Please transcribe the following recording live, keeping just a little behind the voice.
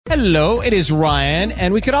Hello, it is Ryan,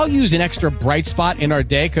 and we could all use an extra bright spot in our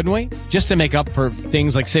day, couldn't we? Just to make up for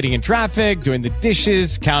things like sitting in traffic, doing the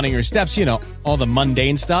dishes, counting your steps, you know, all the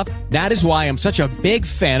mundane stuff. That is why I'm such a big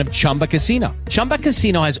fan of Chumba Casino. Chumba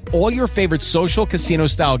Casino has all your favorite social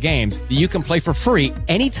casino-style games that you can play for free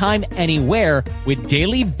anytime, anywhere with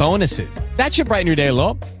daily bonuses. That should brighten your day a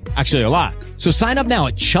little. Actually, a lot. So sign up now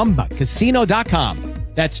at ChumbaCasino.com.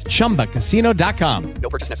 That's ChumbaCasino.com. No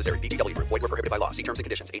purchase necessary. VGW Group. Void where prohibited by law. See terms and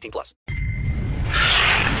conditions. 18+.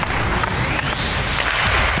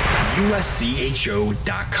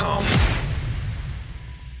 USCHO.com.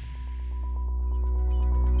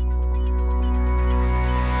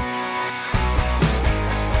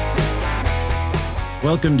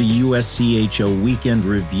 Welcome to USCHO Weekend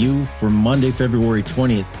Review for Monday, February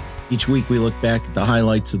 20th. Each week we look back at the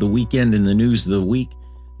highlights of the weekend and the news of the week.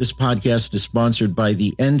 This podcast is sponsored by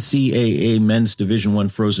the NCAA Men's Division I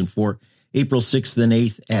Frozen Four, April 6th and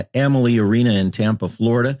 8th at Amalie Arena in Tampa,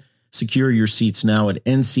 Florida. Secure your seats now at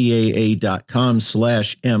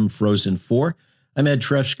ncaa.com/mfrozen4. I'm Ed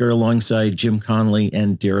Trefschker alongside Jim Conley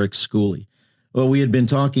and Derek Schooley. Well, we had been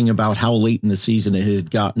talking about how late in the season it had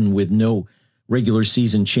gotten with no regular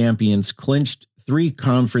season champions clinched. 3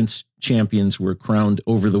 conference champions were crowned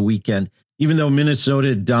over the weekend. Even though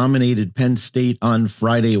Minnesota dominated Penn State on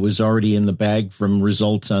Friday, it was already in the bag from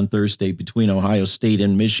results on Thursday between Ohio State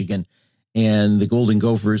and Michigan. And the Golden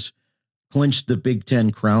Gophers clinched the Big Ten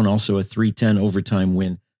crown, also a 3-10 overtime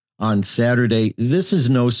win on Saturday. This is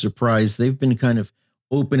no surprise. They've been kind of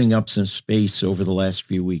opening up some space over the last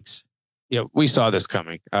few weeks. Yeah, we saw this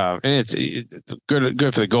coming, and it's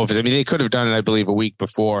good for the Gophers. I mean, they could have done it, I believe, a week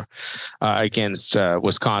before against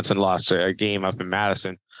Wisconsin, lost a game up in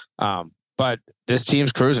Madison. But this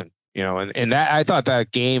team's cruising, you know, and that I thought that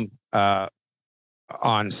game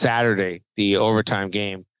on Saturday, the overtime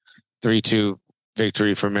game, 3-2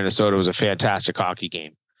 victory for Minnesota was a fantastic hockey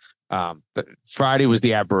game. But Friday was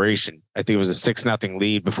the aberration. I think it was a 6-0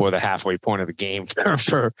 lead before the halfway point of the game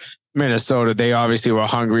for Minnesota. They obviously were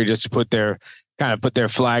hungry just to put their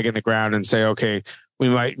flag in the ground and say, okay,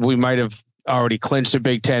 we might have already clinched a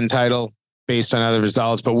Big Ten title based on other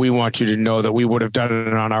results, but we want you to know that we would have done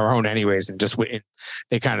it on our own anyways, and just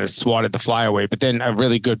they kind of swatted the fly away. But then a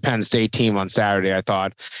really good Penn State team on Saturday, I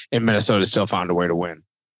thought, and Minnesota still found a way to win.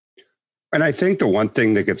 And I think the one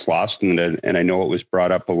thing that gets lost, and I know it was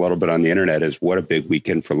brought up a little bit on the internet, is what a big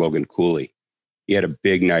weekend for Logan Cooley. He had a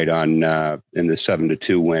big night on in the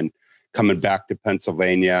 7-2 win, coming back to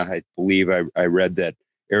Pennsylvania. I believe I read that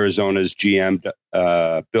Arizona's GM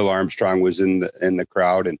Bill Armstrong was in the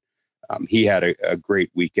crowd, and he had a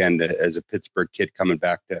great weekend as a Pittsburgh kid coming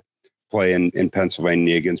back to play in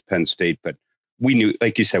Pennsylvania against Penn State. But we knew,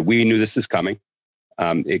 like you said, we knew this is coming.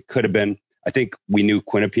 It could have been. I think we knew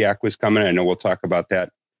Quinnipiac was coming. I know we'll talk about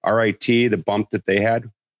that. RIT, the bump that they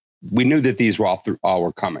had, we knew that these were all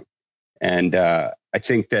were coming. And I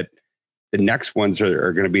think that the next ones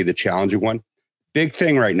are going to be the challenging one. Big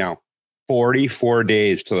thing right now, 44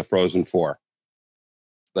 days to the Frozen Four.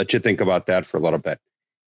 Let you think about that for a little bit.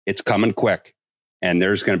 It's coming quick. And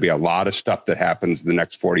there's going to be a lot of stuff that happens in the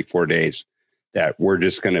next 44 days that we're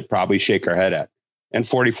just going to probably shake our head at. And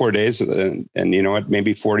 44 days, and you know what,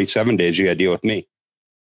 maybe 47 days, you got to deal with me.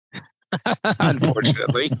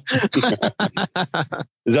 Unfortunately.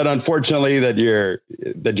 Is that unfortunately that you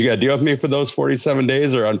got to deal with me for those 47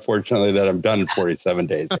 days, or unfortunately that I'm done in 47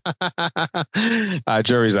 days?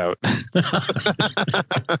 Jury's out.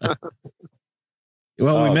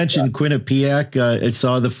 Well, we mentioned Quinnipiac. I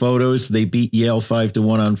saw the photos. They beat Yale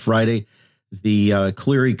 5-1 on Friday. The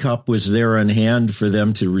Cleary Cup was there on hand for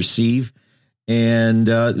them to receive. And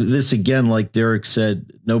this, again, like Derek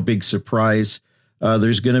said, no big surprise.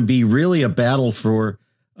 There's going to be really a battle for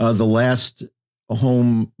the last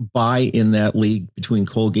home bye in that league between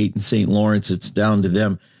Colgate and St. Lawrence. It's down to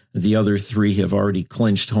them. The other 3 have already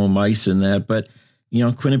clinched home ice in that. But, you know,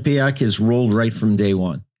 Quinnipiac has rolled right from day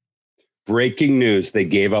one. Breaking news. They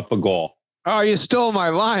gave up a goal. Oh, you stole my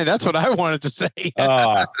line. That's what I wanted to say.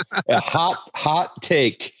 A hot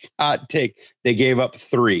take. They gave up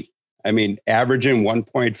 3. I mean, averaging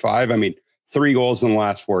 1.5. I mean, 3 goals in the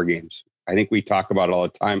last 4 games. I think we talk about it all the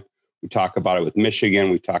time. We talk about it with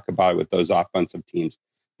Michigan. We talk about it with those offensive teams.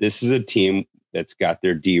 This is a team that's got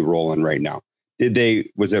their D rolling right now.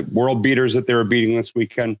 Was it world beaters that they were beating this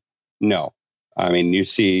weekend? No. I mean, you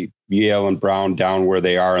see Yale and Brown down where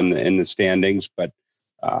they are in the standings, but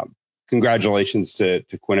congratulations to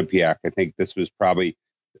Quinnipiac. I think this was probably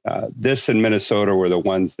this and Minnesota were the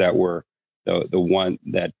ones that were the one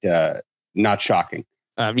that not shocking.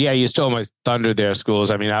 Yeah, you stole my thunder there,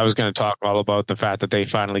 Schools. I mean, I was going to talk all about the fact that they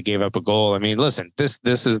finally gave up a goal. I mean, listen, this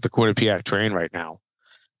is the Quinnipiac train right now,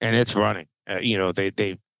 and it's running.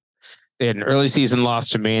 They had an early season loss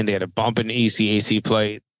to Maine. They had a bump in ECAC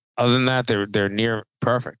play. Other than that, they're near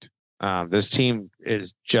perfect. This team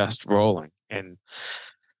is just rolling, and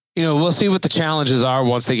we'll see what the challenges are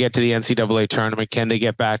once they get to the NCAA tournament. Can they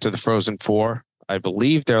get back to the Frozen Four? I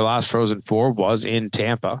believe their last Frozen Four was in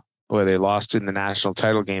Tampa, where they lost in the national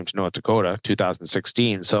title game to North Dakota,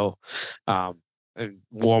 2016. So,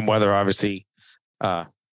 warm weather obviously,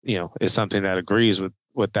 is something that agrees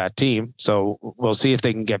with that team. So we'll see if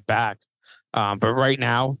they can get back. But right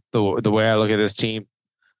now, the way I look at this team,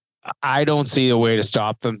 I don't see a way to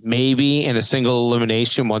stop them. Maybe in a single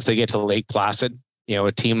elimination once they get to Lake Placid,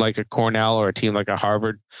 a team like a Cornell or a team like a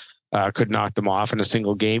Harvard could knock them off in a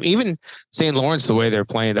single game. Even St. Lawrence, the way they're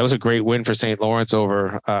playing, that was a great win for St. Lawrence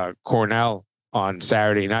over Cornell on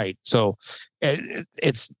Saturday night. So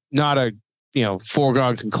it's not a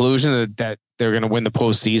foregone conclusion that they're going to win the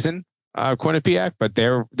postseason, Quinnipiac, but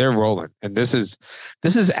they're rolling, and this is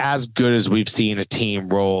as good as we've seen a team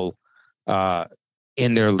roll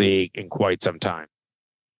in their league in quite some time.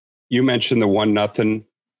 You mentioned the 1-0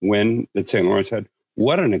 win that St. Lawrence had.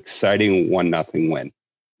 What an exciting 1-0 win.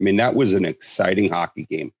 I mean, that was an exciting hockey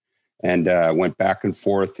game, and went back and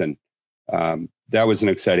forth, and that was an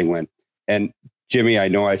exciting win. And Jimmy, I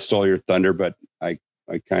know I stole your thunder, but I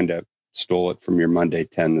kind of stole it from your Monday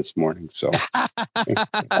 10 this morning. So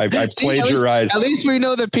I plagiarized. At least we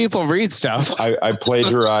know that people read stuff. I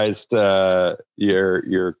plagiarized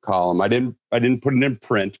your column. I didn't put it in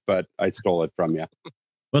print, but I stole it from you.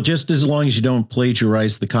 Well, just as long as you don't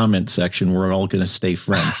plagiarize the comment section, we're all going to stay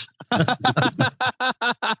friends.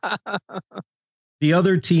 The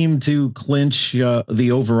other team to clinch the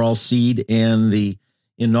overall seed and the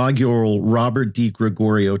inaugural Robert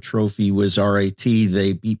DiGregorio Trophy was RIT.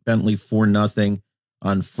 They beat Bentley 4-0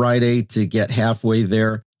 on Friday to get halfway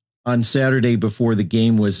there. On Saturday, before the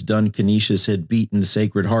game was done, Canisius had beaten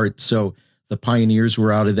Sacred Heart, so the Pioneers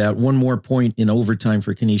were out of that. One more point in overtime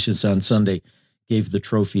for Canisius on Sunday gave the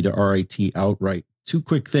trophy to RIT outright. Two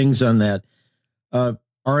quick things on that.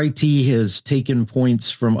 RIT has taken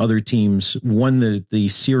points from other teams, won the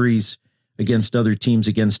series against other teams,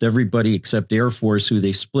 against everybody except Air Force, who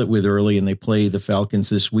they split with early, and they play the Falcons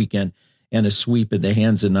this weekend, and a sweep at the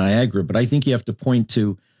hands of Niagara. But I think you have to point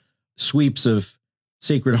to sweeps of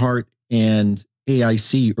Sacred Heart and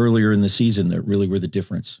AIC earlier in the season that really were the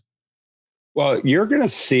difference. Well, you're going to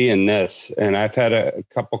see in this, and I've had a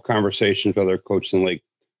couple conversations with other coaches in the league,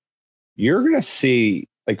 you're going to see,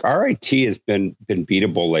 like, RIT has been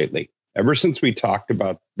beatable lately. Ever since we talked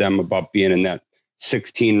about them about being in that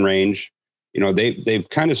 16 range, they've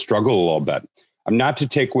kind of struggled a little bit. I'm not to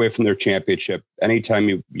take away from their championship.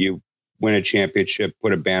 Anytime you win a championship,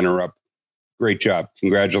 put a banner up, great job.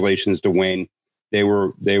 Congratulations to Wayne. They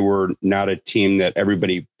were not a team that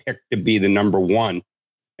everybody picked to be the number one.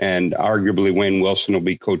 And arguably Wayne Wilson will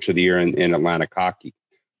be coach of the year in Atlantic hockey.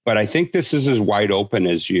 But I think this is as wide open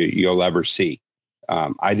as you'll ever see.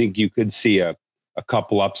 I think you could see a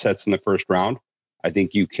couple upsets in the first round. I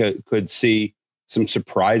think you could see some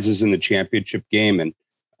surprises in the championship game. And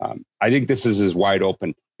I think this is as wide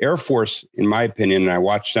open. Air Force, in my opinion, and I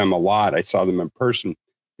watched them a lot. I saw them in person.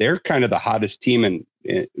 They're kind of the hottest team and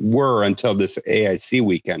were until this AIC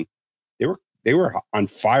weekend. They were on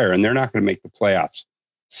fire, and they're not going to make the playoffs.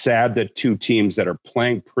 Sad that two teams that are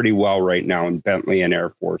playing pretty well right now in Bentley and Air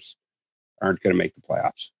Force aren't going to make the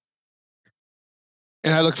playoffs.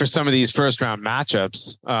 And I look for some of these first round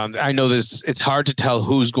matchups. I know it's hard to tell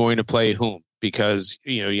who's going to play whom because,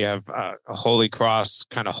 you have a Holy Cross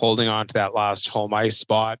kind of holding on to that last home ice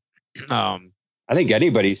spot. I think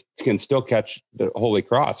anybody can still catch the Holy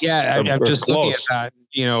Cross. Yeah, I'm just looking at that.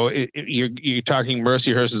 You're talking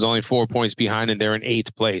Mercyhurst is only 4 points behind, and they're in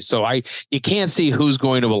 8th place. So you can't see who's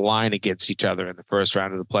going to align against each other in the first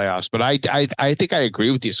round of the playoffs. But I think I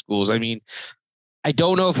agree with you, Schools. I mean, I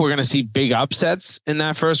don't know if we're going to see big upsets in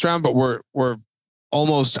that first round, but we're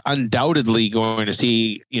almost undoubtedly going to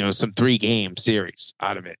see some 3-game series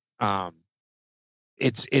out of it.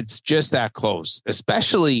 It's just that close,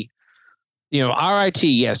 especially. RIT,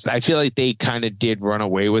 yes, I feel like they kind of did run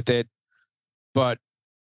away with it. But,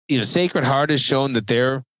 Sacred Heart has shown that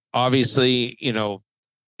they're obviously,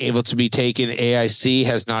 able to be taken. AIC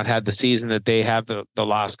has not had the season that they have the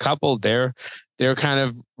last couple. They're kind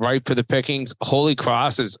of ripe for the pickings. Holy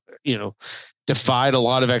Cross is, defied a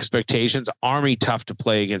lot of expectations. Army tough to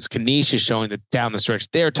play against. Canisius showing that down the stretch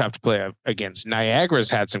they're tough to play against. Niagara's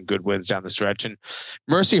had some good wins down the stretch. And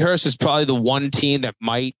Mercyhurst is probably the one team that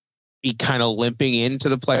might be kind of limping into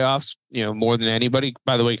the playoffs, more than anybody.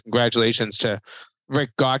 By the way, congratulations to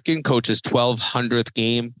Rick Gotkin, coach's 1,200th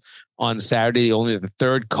game on Saturday. Only the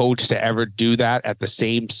third coach to ever do that at the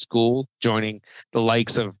same school, joining the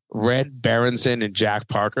likes of Red Berenson and Jack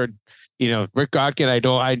Parker. Rick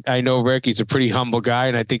Gotkin, I know Rick, he's a pretty humble guy.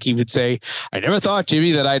 And I think he would say, I never thought,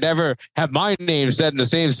 Jimmy, that I'd ever have my name said in the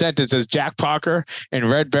same sentence as Jack Parker and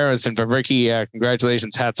Red Berenson. But Ricky,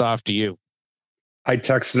 congratulations. Hats off to you. I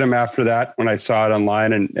texted him after that when I saw it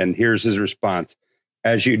online, and here's his response.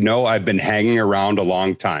 As you know, I've been hanging around a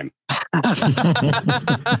long time.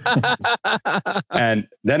 And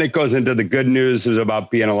then it goes into the good news is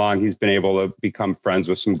about being along. He's been able to become friends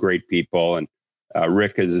with some great people, and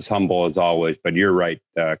Rick is as humble as always, but you're right.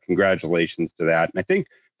 Congratulations to that. And I think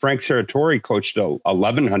Frank Serratore coached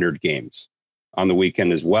 1,100 games on the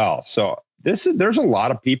weekend as well. So there's a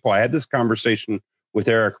lot of people. I had this conversation with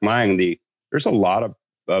Eric Lang. There's a lot of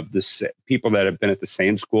the people that have been at the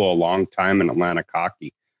same school a long time in Atlantic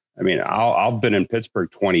hockey. I mean, I've been in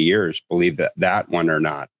Pittsburgh 20 years, believe that one or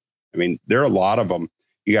not. I mean, there are a lot of them.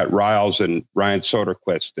 You got Riles and Ryan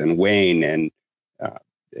Soderquist and Wayne and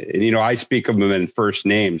I speak of them in first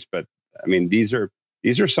names, but I mean, these are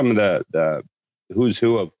some of the who's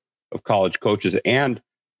who of college coaches, and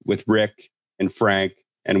with Rick and Frank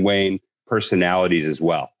and Wayne, personalities as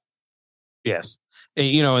well. Yes.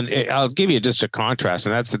 And I'll give you just a contrast,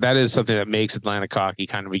 and that is something that makes Atlantic hockey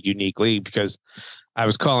kind of a unique league, because I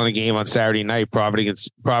was calling a game on Saturday night, Providence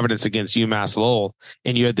against UMass Lowell,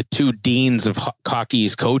 and you had the two deans of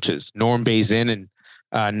hockey's coaches, Norm Bazin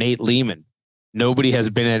and Nate Lehman. Nobody has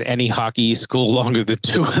been at any hockey school longer than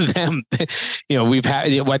two of them. We've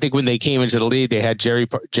had, I think when they came into the league, they had Jerry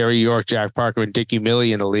York, Jack Parker, and Dickie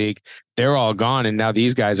Milley in the league. They're all gone. And now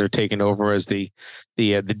these guys are taking over as the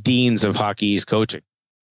deans of hockey's coaching.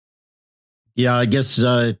 Yeah, I guess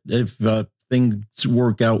if things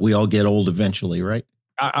work out, we all get old eventually, right?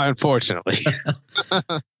 Unfortunately.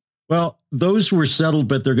 Well, those were settled,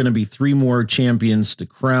 but there are going to be 3 more champions to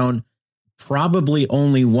crown. Probably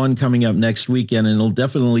only one coming up next weekend, and it'll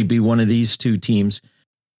definitely be one of these two teams.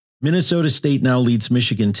 Minnesota State now leads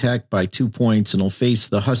Michigan Tech by 2 points and will face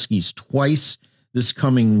the Huskies twice this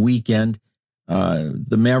coming weekend.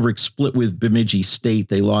 The Mavericks split with Bemidji State.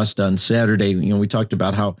 They lost on Saturday. We talked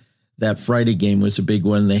about how that Friday game was a big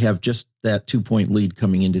one. They have just that 2-point lead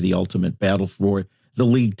coming into the ultimate battle for the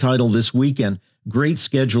league title this weekend. Great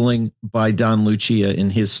scheduling by Don Lucia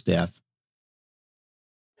and his staff.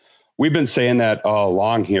 We've been saying that all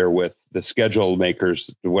along here with the schedule makers.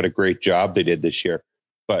 What a great job they did this year.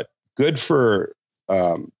 But good for,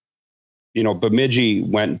 Bemidji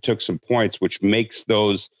went and took some points, which makes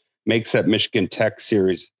that Michigan Tech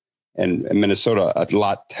series and Minnesota a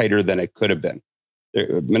lot tighter than it could have been.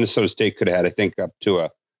 Minnesota State could have had, I think, up to a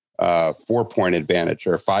 4-point advantage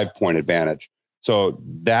or a 5-point advantage. So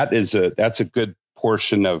that's a good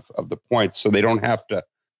portion of the points. So they don't have to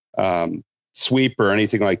sweep or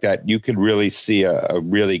anything like that. You could really see a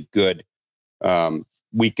really good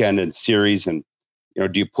weekend and series. And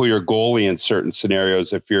do you pull your goalie in certain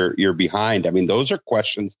scenarios if you're behind? I mean, those are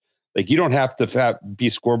questions. Like, you don't have to be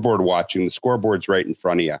scoreboard watching. The scoreboard's right in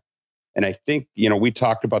front of you. And I think we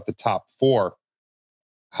talked about the top 4.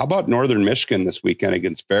 How about Northern Michigan this weekend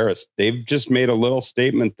against Ferris? They've just made a little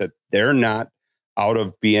statement that they're not out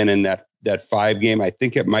of being in that 5 game. I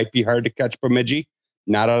think it might be hard to catch Bemidji,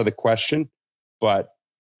 not out of the question. But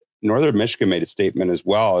Northern Michigan made a statement as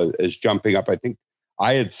well as jumping up. I think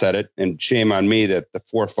I had said it, and shame on me that the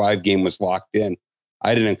 4-5 game was locked in.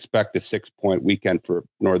 I didn't expect a 6-point weekend for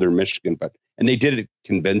Northern Michigan, and they did it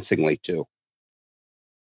convincingly too.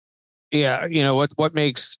 Yeah, what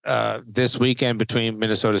makes this weekend between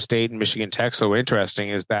Minnesota State and Michigan Tech so interesting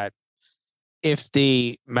is that if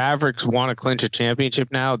the Mavericks want to clinch a championship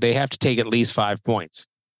now, they have to take at least 5 points.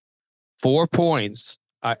 4 points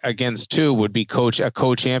against 2 would be a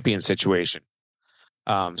co-champion situation.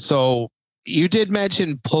 So you did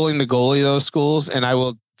mention pulling the goalie of those schools, and I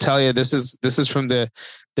will tell you this is from the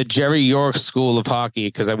Jerry York School of Hockey,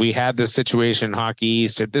 because we had this situation in Hockey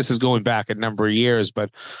East. This is going back a number of years,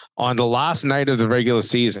 but on the last night of the regular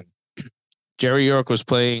season, Jerry York was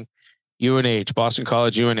playing UNH, Boston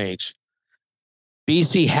College UNH.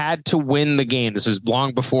 BC had to win the game. This was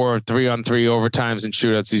long before 3-on-3 overtimes and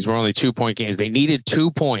shootouts. These were only 2-point games. They needed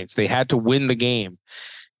 2 points. They had to win the game.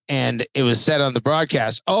 And it was said on the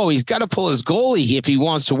broadcast, he's got to pull his goalie if he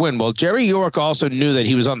wants to win. Well, Jerry York also knew that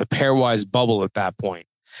he was on the pairwise bubble at that point.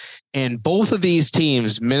 And both of these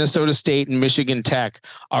teams, Minnesota State and Michigan Tech,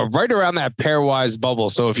 are right around that pairwise bubble.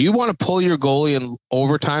 So if you want to pull your goalie in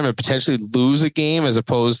overtime and potentially lose a game, as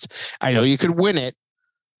opposed, I know you could win it,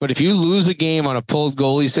 But if you lose a game on a pulled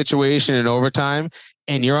goalie situation in overtime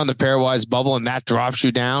and you're on the pairwise bubble and that drops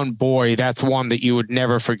you down, boy, that's one that you would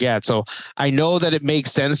never forget. So I know that it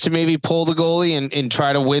makes sense to maybe pull the goalie and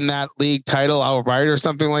try to win that league title outright or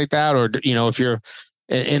something like that. Or, if you're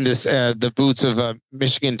in this, the boots of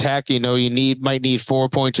Michigan Tech, you might need 4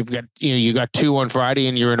 points. You got 2 on Friday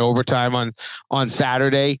and you're in overtime on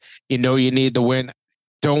Saturday. You need the win.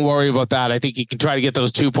 Don't worry about that. I think you can try to get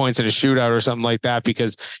those 2 points in a shootout or something like that,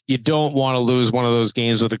 because you don't want to lose one of those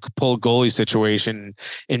games with a pulled goalie situation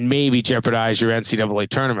and maybe jeopardize your NCAA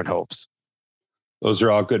tournament hopes. Those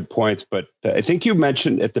are all good points, but I think you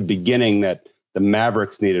mentioned at the beginning that the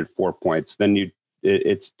Mavericks needed 4 points. Then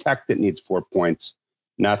it's Tech that needs 4 points,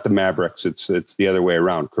 not the Mavericks. It's the other way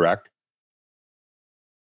around, correct?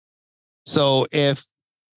 So I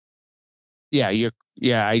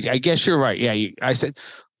guess you're right. Yeah, I said,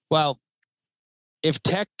 well, if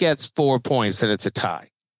Tech gets 4 points, then it's a tie.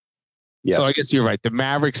 Yes. So I guess you're right. The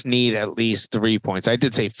Mavericks need at least 3 points. I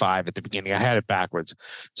did say 5 at the beginning. I had it backwards.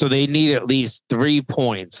 So they need at least 3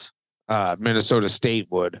 points. Minnesota State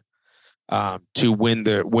would to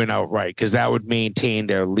win outright, because that would maintain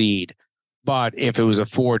their lead. But if it was a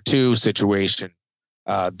 4-2 situation,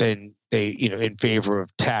 then they, in favor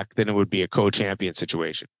of Tech, then it would be a co-champion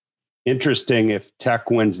situation. Interesting. If Tech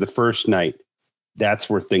wins the first night, that's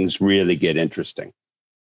where things really get interesting.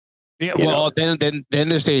 Yeah. Then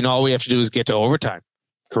they're saying all we have to do is get to overtime.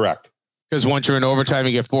 Correct. Because once you're in overtime,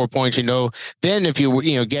 you get 4 points. Then if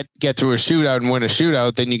you get through a shootout and win a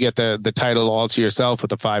shootout, then you get the title all to yourself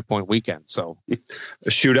with a 5-point weekend. So a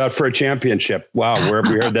shootout for a championship. Wow, where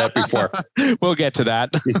have we heard that before? We'll get to that.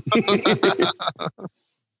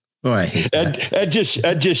 Boy, Ed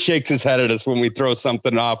just shakes his head at us when we throw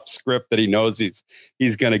something off script that he knows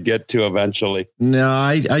he's going to get to eventually. No,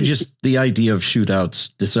 I just, the idea of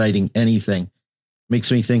shootouts deciding anything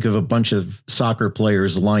makes me think of a bunch of soccer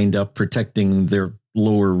players lined up protecting their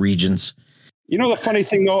lower regions. The funny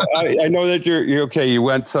thing though, I know that you're okay. You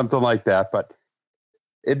went something like that, but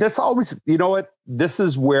that's always, this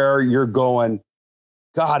is where you're going.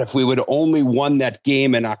 God, if we would only won that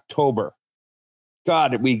game in October.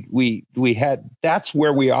 God, we had, that's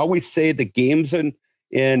where we always say the games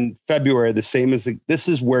in February are the same as this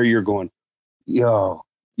is where you're going, you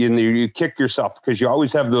kick yourself, because you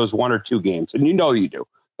always have those 1 or 2 games, and you do.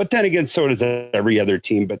 But then again, so does every other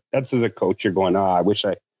team. But that's, as a coach, you're going, I wish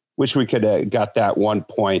we could have got that 1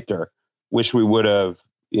 point, or wish we would have,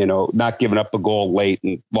 not given up a goal late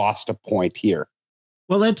and lost a point here.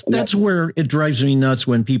 Well, that's where it drives me nuts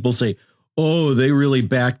when people say, oh, they really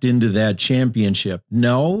backed into that championship.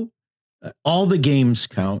 No, all the games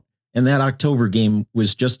count. And that October game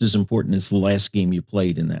was just as important as the last game you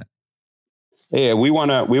played in that. Yeah, we won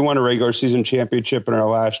a regular season championship in our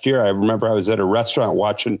last year. I remember I was at a restaurant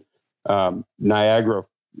watching Niagara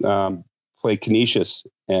play Canisius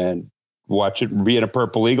and watch it, being a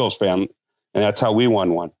Purple Eagles fan. And that's how we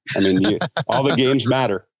won one. I mean, all the games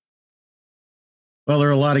matter. Well, there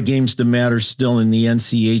are a lot of games to matter still in the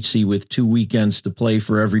NCHC with 2 weekends to play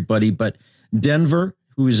for everybody. But Denver,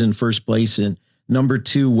 who is in first place, and number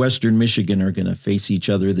 2, Western Michigan, are going to face each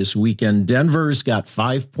other this weekend. Denver's got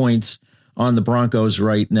 5 points on the Broncos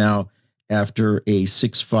right now after a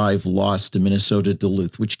 6-5 loss to Minnesota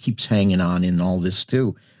Duluth, which keeps hanging on in all this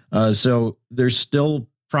too. So there's still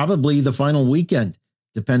probably the final weekend,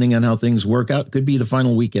 depending on how things work out. Could be the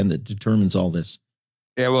final weekend that determines all this.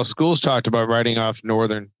 Yeah, well, schools talked about writing off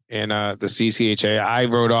Northern and the CCHA. I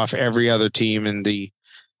wrote off every other team in the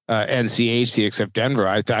NCHC except Denver.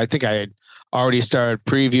 I think I had already started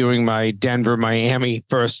previewing my Denver-Miami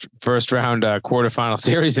first round quarterfinal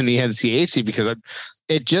series in the NCHC, because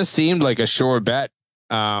it just seemed like a sure bet.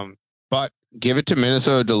 But give it to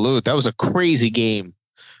Minnesota Duluth. That was a crazy game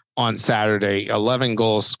on Saturday. 11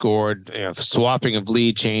 goals scored, swapping of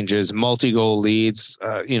lead changes, multi-goal leads,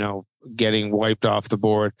 getting wiped off the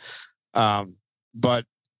board. But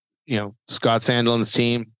Scott Sandlin's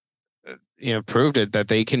team, proved it that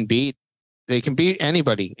they can beat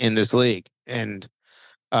anybody in this league. And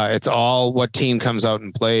it's all what team comes out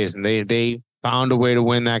and plays. And they found a way to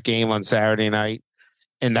win that game on Saturday night.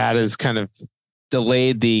 And that has kind of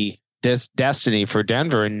delayed the destiny for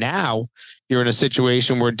Denver. And now you're in a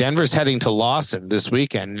situation where Denver's heading to Lawson this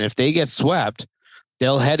weekend. And if they get swept,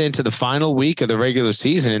 they'll head into the final week of the regular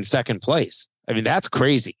season in second place. I mean, that's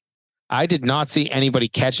crazy. I did not see anybody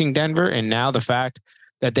catching Denver. And now the fact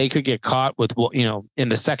that they could get caught with, in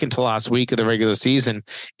the second to last week of the regular season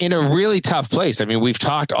in a really tough place. I mean, we've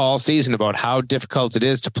talked all season about how difficult it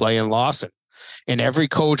is to play in Lawson. And every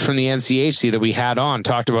coach from the NCHC that we had on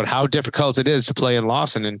talked about how difficult it is to play in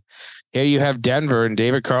Lawson. And here you have Denver and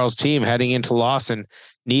David Carl's team heading into Lawson,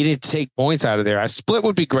 needed to take points out of there. A split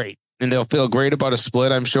would be great, and they'll feel great about a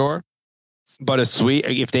split, I'm sure. But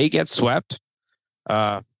if they get swept,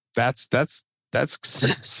 that's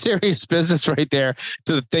serious business right there,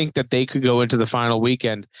 to think that they could go into the final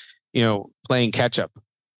weekend, playing catch up.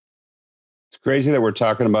 It's crazy that we're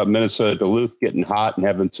talking about Minnesota Duluth getting hot and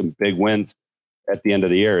having some big wins at the end of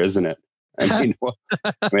the year, isn't it?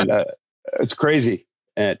 It's crazy.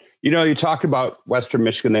 And, you talk about Western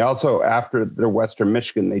Michigan. They also, after their Western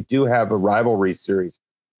Michigan, they do have a rivalry series,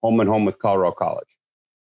 home and home with Colorado College.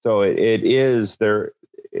 So it is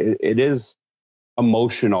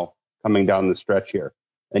emotional coming down the stretch here.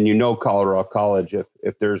 And Colorado College,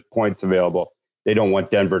 if there's points available, they don't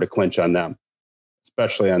want Denver to clinch on them,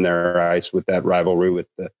 especially on their ice with that rivalry with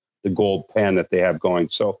the gold pan that they have going.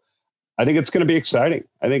 So I think it's going to be exciting.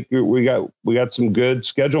 I think we got some good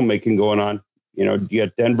schedule making going on. You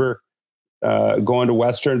got Denver going to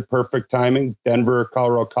Western, perfect timing. Denver,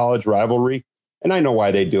 Colorado College rivalry. And I know why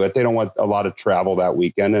they do it. They don't want a lot of travel that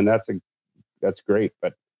weekend, and that's great.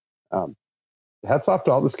 But hats off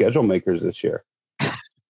to all the schedule makers this year.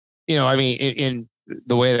 In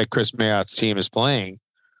the way that Chris Marriott's team is playing,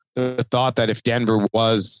 the thought that if Denver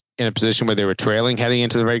was in a position where they were trailing heading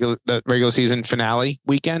into the regular season finale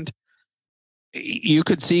weekend, you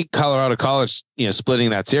could see Colorado College, splitting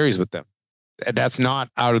that series with them. That's not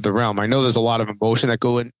out of the realm. I know there's a lot of emotion that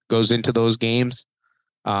goes into those games.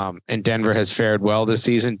 And Denver has fared well this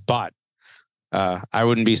season, but I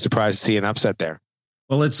wouldn't be surprised to see an upset there.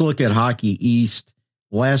 Well, let's look at Hockey East.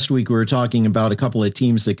 Last week, we were talking about a couple of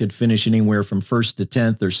teams that could finish anywhere from 1st to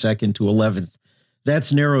 10th or 2nd to 11th.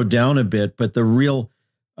 That's narrowed down a bit, but the real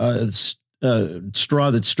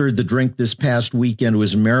straw that stirred the drink this past weekend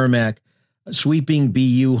was Merrimack sweeping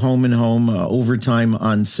BU home and home overtime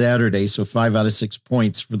on Saturday. So 5 out of 6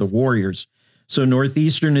 points for the Warriors. So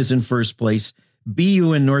Northeastern is in first place.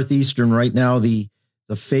 BU and Northeastern right now, the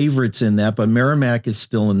favorites in that, but Merrimack is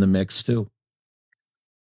still in the mix too.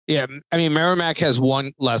 Yeah, Merrimack has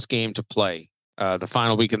one less game to play. The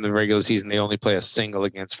final week in the regular season, they only play a single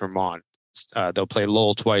against Vermont. They'll play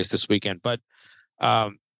Lowell twice this weekend, but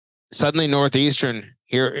suddenly Northeastern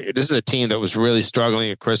here. This is a team that was really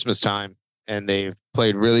struggling at Christmas time, and they've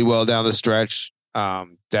played really well down the stretch.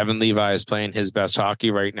 Devin Levi is playing his best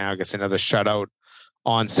hockey right now. Gets another shutout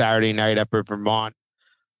on Saturday night up at Vermont.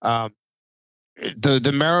 The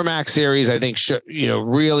Merrimack series, I think,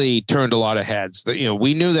 really turned a lot of heads.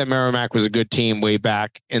 We knew that Merrimack was a good team way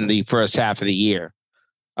back in the first half of the year.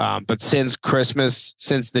 But since Christmas,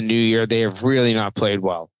 since the new year, they have really not played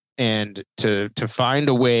well. And to find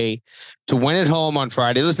a way to win at home on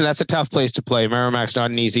Friday, listen, that's a tough place to play. Merrimack's not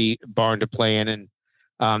an easy barn to play in.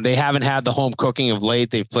 And they haven't had the home cooking of late.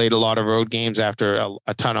 They've played a lot of road games after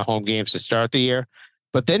a ton of home games to start the year.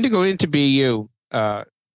 But then to go into BU,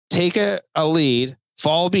 take a lead,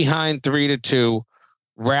 fall behind 3-2,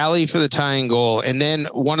 rally for the tying goal. And then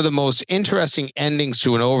one of the most interesting endings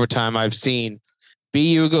to an overtime I've seen.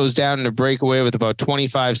 BU goes down in a breakaway with about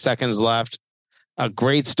 25 seconds left. A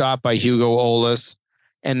great stop by Hugo Olis.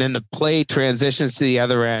 And then the play transitions to the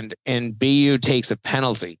other end, and BU takes a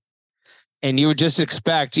penalty. And you would just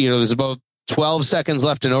expect, there's about 12 seconds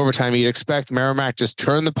left in overtime. You'd expect Merrimack just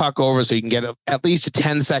turn the puck over so you can get at least a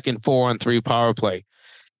 10-second 4-on-3 power play.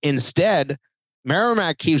 Instead,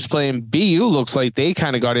 Merrimack keeps playing. BU looks like they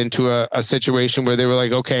kind of got into a situation where they were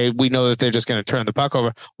like, okay, we know that they're just going to turn the puck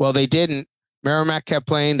over. Well, they didn't. Merrimack kept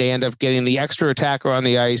playing. They end up getting the extra attacker on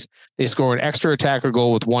the ice. They score an extra attacker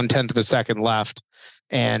goal with 1/10 of a second left.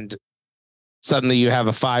 And suddenly you have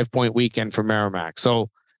a 5-point weekend for Merrimack. So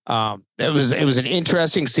it was an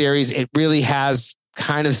interesting series. It really has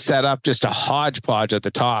kind of set up just a hodgepodge at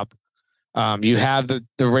the top. You have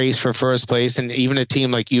the race for first place, and even a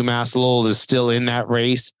team like UMass Lowell is still in that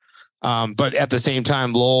race. But at the same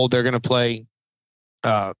time, Lowell, they're going to play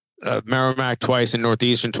Merrimack twice and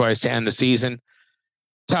Northeastern twice to end the season.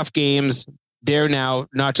 Tough games. They're now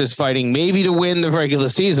not just fighting maybe to win the regular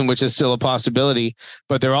season, which is still a possibility,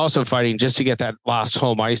 but they're also fighting just to get that last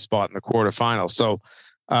home ice spot in the quarterfinals. So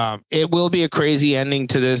it will be a crazy ending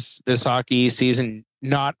to this Hockey East season.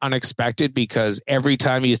 Not unexpected, because every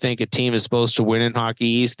time you think a team is supposed to win in Hockey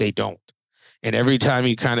East, they don't. And every time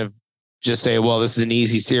you kind of just say, well, this is an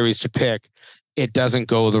easy series to pick, it doesn't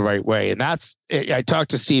go the right way. And I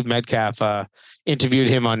talked to Steve Metcalf, interviewed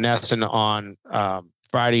him on Nesson on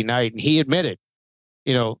Friday night, and he admitted,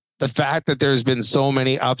 the fact that there's been so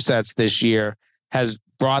many upsets this year has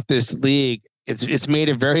brought this league. It's made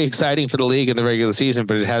it very exciting for the league in the regular season,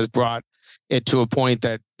 but it has brought it to a point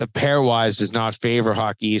that the pairwise does not favor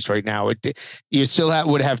Hockey East right now. You still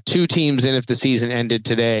would have two teams in if the season ended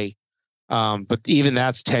today. But even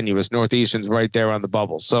that's tenuous. Northeastern's right there on the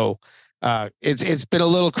bubble. So it's been a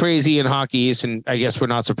little crazy in Hockey East, and I guess we're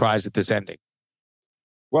not surprised at this ending.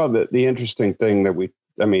 Well, the interesting thing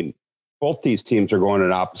that both these teams are going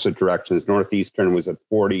in opposite directions. Northeastern was at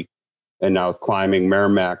 40 and now climbing.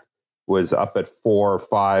 Merrimack was up at 4 or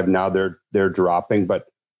 5. Now they're dropping, but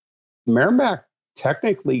Merrimack,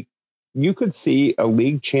 technically, you could see a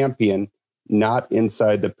league champion not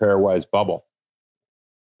inside the pairwise bubble.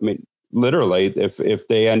 I mean, literally, if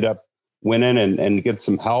they end up winning and get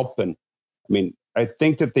some help, and I mean, I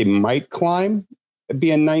think that they might climb,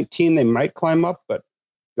 being 19, they might climb up. But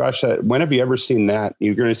gosh, when have you ever seen that?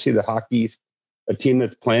 You're going to see the Hockey East, a team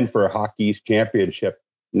that's playing for a Hockey East championship,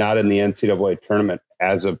 not in the NCAA tournament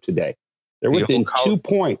as of today. They're within 2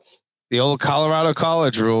 points. The old Colorado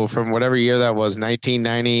College rule from whatever year that was,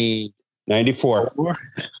 1990. 94.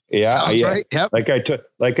 Yeah. Right. Yep. Like I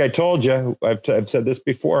told you, I've said this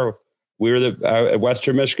before. We were at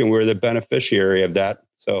Western Michigan. We were the beneficiary of that.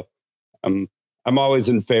 So I'm always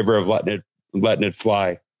in favor of letting it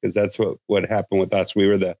fly, because that's what happened with us. We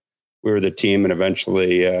were the team, and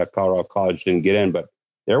eventually Colorado College didn't get in, but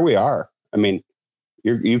there we are. I mean,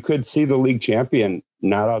 you could see the league champion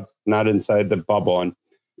not inside the bubble, and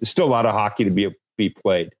there's still a lot of hockey to be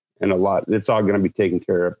played, and it's all going to be taken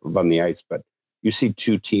care of on the ice. But you see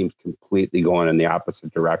two teams completely going in the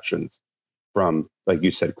opposite directions from, like you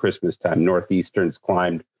said, Christmas time. Northeastern's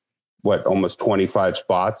climbed almost 25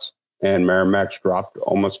 spots, and Merrimack's dropped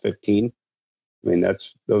almost 15. I mean,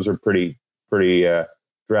 those are pretty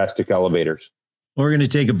drastic elevators. We're going to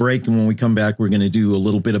take a break, and when we come back, we're going to do a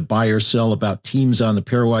little bit of buy or sell about teams on the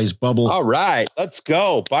pairwise bubble. All right, let's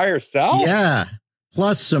go. Buy or sell? Yeah.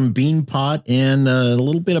 Plus some bean pot and a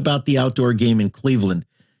little bit about the outdoor game in Cleveland.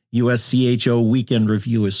 USCHO Weekend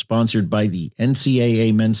Review is sponsored by the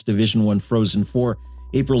NCAA Men's Division I Frozen Four,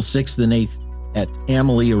 April 6th and 8th at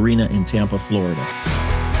Amalie Arena in Tampa, Florida.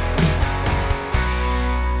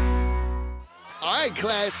 All right,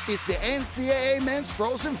 class, it's the NCAA Men's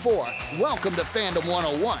Frozen Four. Welcome to Fandom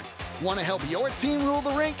 101. Want to help your team rule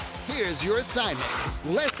the rink? Here's your assignment.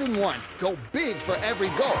 Lesson 1, go big for every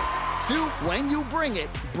goal. 2, when you bring it,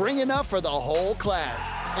 bring enough for the whole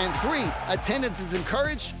class. And 3, attendance is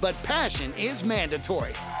encouraged, but passion is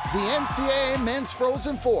mandatory. The NCAA Men's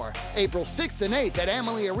Frozen Four, April 6th and 8th at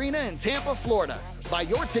Amalie Arena in Tampa, Florida. Buy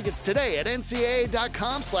your tickets today at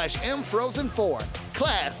ncaa.com/mfrozen4.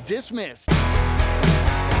 Class dismissed.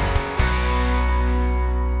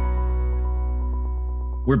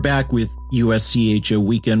 We're back with USCHO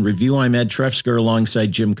Weekend Review. I'm Ed Trefsker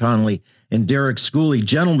alongside Jim Conley and Derek Schooley.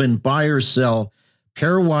 Gentlemen, buy or sell,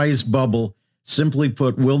 pairwise bubble. Simply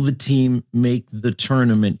put, will the team make the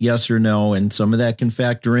tournament? Yes or no? And some of that can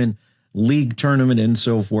factor in league tournament and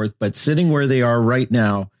so forth. But sitting where they are right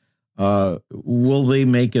now, will they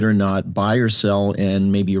make it or not? Buy or sell,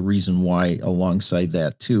 and maybe a reason why alongside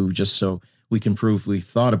that too, just so we can prove we've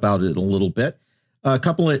thought about it a little bit. A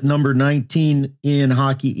couple at number 19 in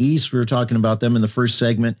Hockey East. We were talking about them in the first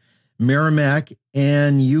segment. Merrimack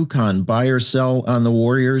and UConn, buy or sell on the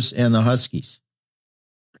Warriors and the Huskies?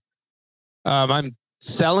 I'm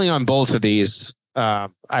selling on both of these. I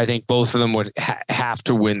think both of them would have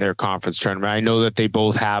to win their conference tournament. I know that they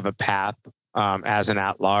both have a path as an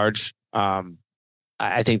at-large. I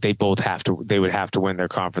think they would have to win their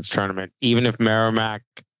conference tournament. Even if Merrimack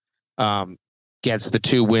gets the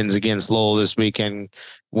 2 wins against Lowell this weekend,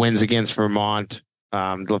 wins against Vermont,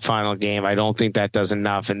 the final game, I don't think that does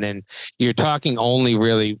enough. And then you're talking only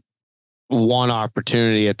really one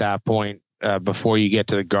opportunity at that point before you get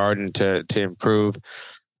to the Garden to improve.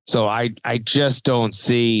 So I just don't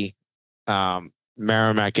see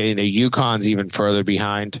Merrimack getting there. UConn's even further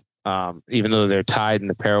behind, even though they're tied in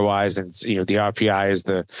the pairwise, and the RPI is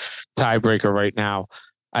the tiebreaker right now.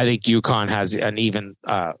 I think UConn has an even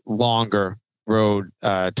longer road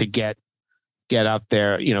to get up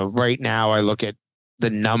there. Right now I look at the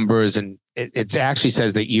numbers, and it actually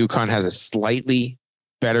says that UConn has a slightly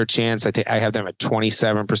better chance. I think I have them at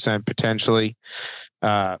 27% potentially.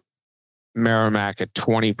 Merrimack at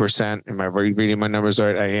 20%. Am I reading my numbers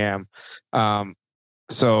right? I am.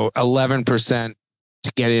 So 11%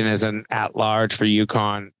 to get in as an at-large for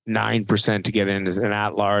UConn, 9% to get in as an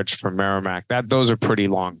at-large for Merrimack. Those are pretty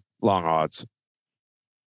long odds.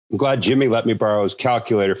 I'm glad Jimmy let me borrow his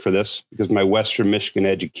calculator for this, because my Western Michigan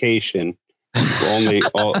education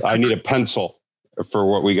I need a pencil for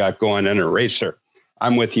what we got going, and an eraser.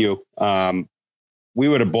 I'm with you. We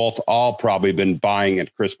would have both all probably been buying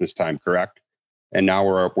at Christmas time, correct? And now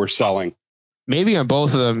we're selling. Maybe on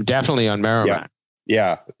both of them, definitely on Merrimack.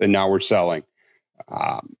 Yeah. And now we're selling.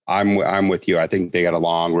 I'm with you. I think they got a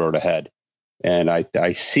long road ahead. And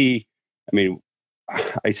I see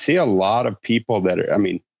a lot of people that are,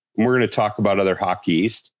 we're going to talk about other Hockey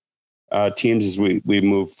East teams as we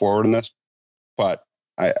move forward in this, but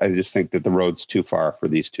I just think that the road's too far for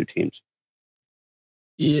these two teams.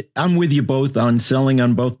 Yeah, I'm with you both on selling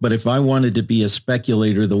on both, but if I wanted to be a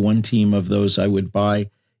speculator, the one team of those I would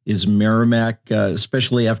buy is Merrimack,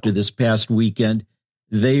 especially after this past weekend.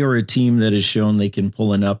 They are a team that has shown they can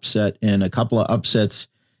pull an upset, and a couple of upsets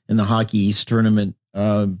in the Hockey East tournament.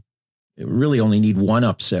 Really only need one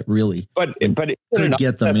upset, really. But it could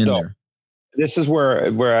get them in there. This is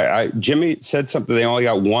where Jimmy said something. They only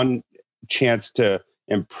got one chance to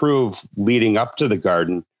improve leading up to the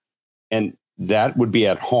Garden, and that would be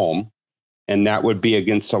at home, and that would be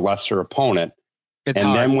against a lesser opponent.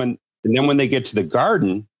 Then when they get to the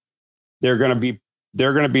Garden, they're going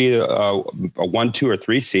to be a 1, 2, or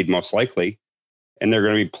 3 seed most likely, and they're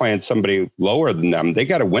going to be playing somebody lower than them. They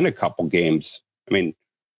got to win a couple games.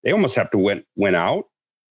 They almost have to win out.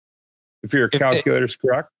 If your calculator's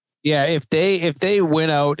correct. Yeah, if they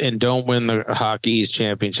win out and don't win the Hockey East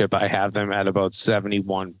Championship, I have them at about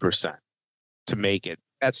 71% to make it.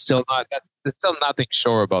 That's still nothing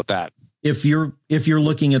sure about that. If you're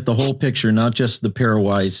looking at the whole picture, not just the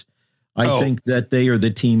pairwise, I think that they are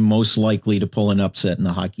the team most likely to pull an upset in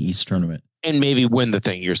the Hockey East tournament and maybe win the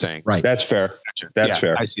thing. You're saying, right? That's fair. That's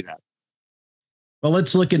fair. I see that. Well,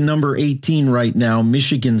 let's look at number 18 right now.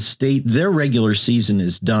 Michigan State, their regular season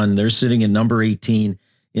is done. They're sitting at number 18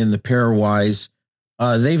 in the pairwise.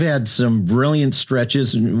 They've had some brilliant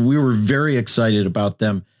stretches, and we were very excited about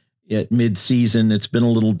them at midseason. It's been a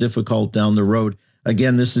little difficult down the road.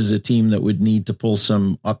 Again, this is a team that would need to pull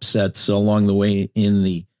some upsets along the way in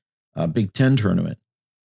the Big Ten tournament.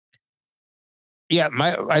 Yeah,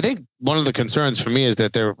 I think one of the concerns for me is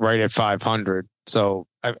that they're right at 500. So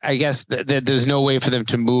I guess that there's no way for them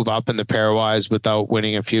to move up in the pairwise without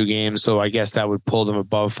winning a few games. So I guess that would pull them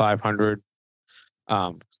above 500.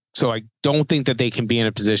 So I don't think that they can be in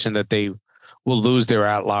a position that they will lose their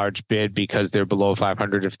at-large bid because they're below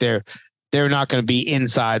 500. If they're not going to be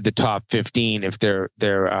inside the top 15 if they're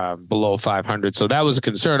below 500. So that was a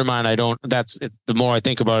concern of mine. The more I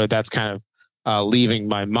think about it, that's kind of leaving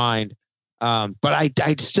my mind. But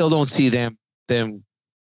I still don't see them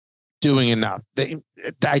doing enough.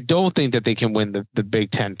 I don't think that they can win the Big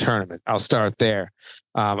Ten tournament. I'll start there.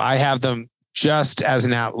 I have them just as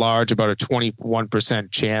an at-large, about a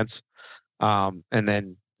 21% chance. And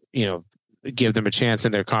then, give them a chance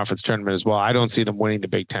in their conference tournament as well. I don't see them winning the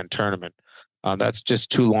Big Ten tournament. That's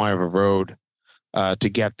just too long of a road to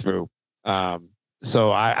get through.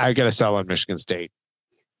 So I got to sell on Michigan State.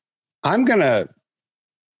 I'm going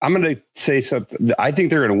to say something. I think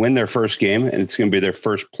they're going to win their first game, and it's going to be their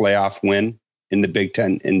first playoff win in the Big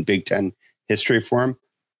Ten history for them.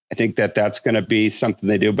 I think that's going to be something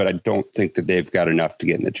they do, but I don't think that they've got enough to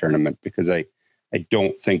get in the tournament because I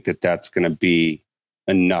don't think that that's going to be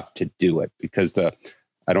enough to do it because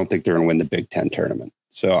I don't think they're going to win the Big Ten tournament.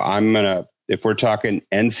 So if we're talking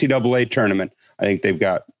NCAA tournament, I think they've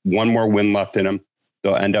got one more win left in them.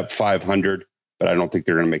 They'll end up 500, but I don't think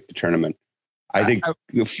they're going to make the tournament. I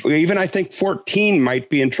think 14 might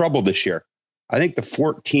be in trouble this year. I think the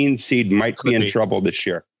 14 seed might be in trouble this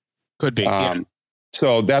year. Could be.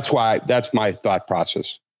 So that's my thought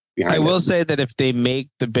process behind it. I will say that if they make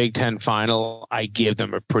the Big Ten final, I give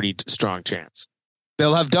them a pretty strong chance.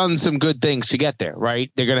 They'll have done some good things to get there, right?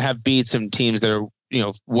 They're going to have beat some teams that are,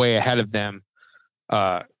 way ahead of them.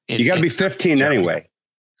 You got to be 15 anyway.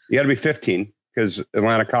 You got to be 15 because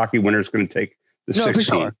Atlantic Hockey winner is going to take the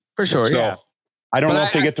 16. For sure. So yeah. I don't know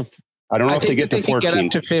if they get to. I don't know if they get to 14.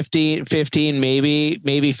 Get up to 15,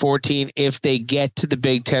 maybe 14 if they get to the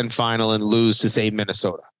Big Ten final and lose to, say,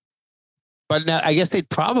 Minnesota. But now I guess they'd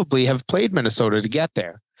probably have played Minnesota to get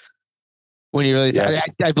there. When you really, yes.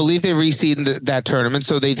 I believe they reseeded that tournament,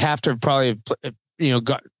 so they'd have to probably,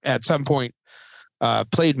 got at some point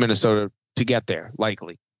played Minnesota to get there,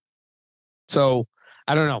 likely. So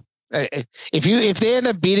I don't know if they end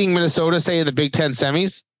up beating Minnesota, say in the Big Ten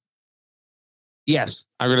semis. Yes,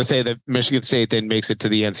 I'm going to say that Michigan State then makes it to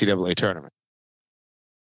the NCAA tournament.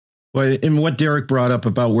 Well, and what Derek brought up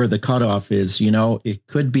about where the cutoff is, it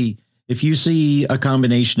could be if you see a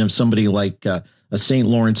combination of somebody like a St.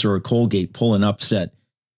 Lawrence or a Colgate pull an upset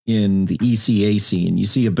in the ECAC, and you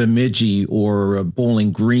see a Bemidji or a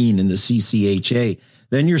Bowling Green in the CCHA,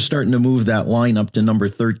 then you're starting to move that line up to number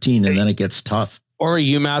 13, and then it gets tough. Or a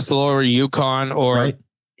UMass Lowell or UConn or. Right.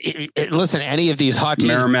 listen, any of these hot teams,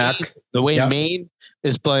 Merrimack, the way Maine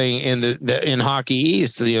is playing in Hockey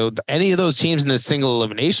East, any of those teams in the single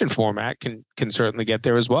elimination format can certainly get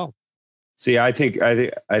there as well. See, I think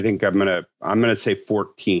I'm gonna say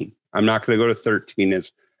 14. I'm not gonna go to 13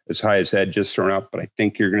 as high as Ed just thrown up, but I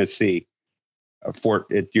think you're gonna see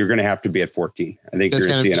you're gonna have to be at 14. I think you're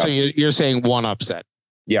gonna see. So you're saying one upset.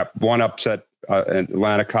 Yep, one upset.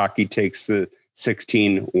 Atlantic Hockey takes the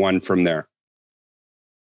 16-1 from there.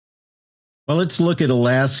 Well, let's look at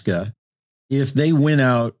Alaska. If they win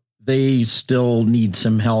out, they still need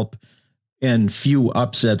some help and few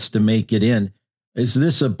upsets to make it in. Is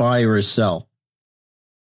this a buy or a sell?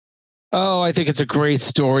 Oh, I think it's a great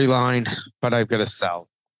storyline, but I've got to sell.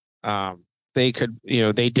 They could,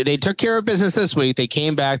 they took care of business this week. They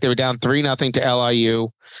came back. They were down 3-0 to LIU,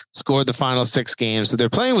 scored the final 6 games. So they're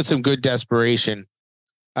playing with some good desperation.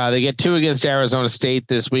 They get 2 against Arizona State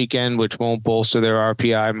this weekend, which won't bolster their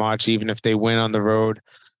RPI much, even if they win on the road.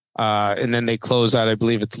 And then they close out, I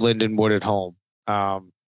believe it's Lindenwood at home.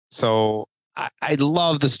 So I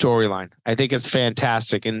love the storyline. I think it's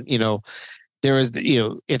fantastic. And, there is,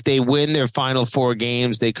 if they win their final 4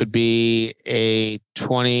 games, they could be a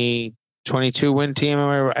 22 win team.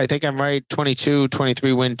 I think I'm right. 22,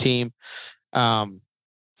 23 win team, and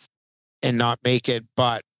not make it,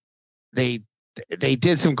 but they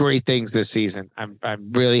did some great things this season.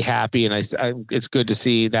 I'm really happy. And it's good to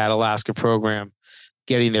see that Alaska program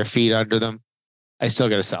getting their feet under them. I still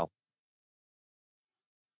got to sell.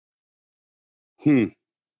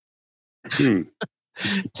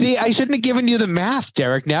 See, I shouldn't have given you the math,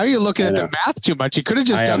 Derek. Now you're looking at the math too much. You could have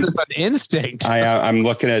just done this on instinct. I'm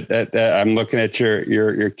looking at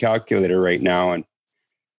your calculator right now, and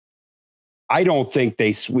I don't think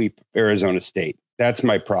they sweep Arizona State. That's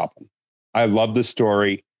my problem. I love the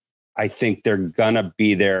story. I think they're gonna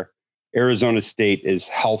be there. Arizona State is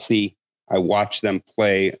healthy. I watched them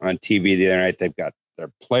play on TV the other night. They've got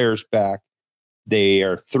their players back. They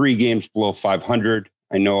are 3 games below 500.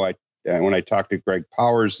 I know when I talked to Greg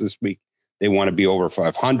Powers this week, they want to be over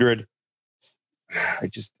 500.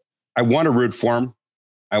 I want to root for them.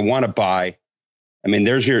 I want to buy. I mean,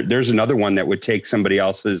 there's another one that would take somebody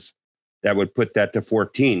else's, that would put that to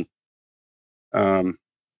 14. I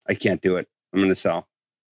can't do it. I'm going to sell.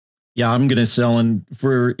 Yeah, I'm going to sell, and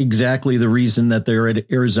for exactly the reason that they're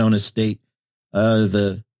at Arizona State.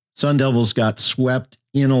 The Sun Devils got swept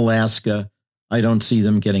in Alaska. I don't see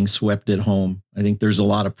them getting swept at home. I think there's a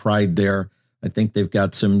lot of pride there. I think they've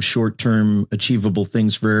got some short-term achievable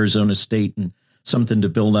things for Arizona State and something to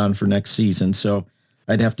build on for next season. So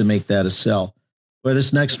I'd have to make that a sell. But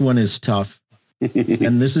this next one is tough.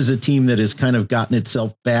 And this is a team that has kind of gotten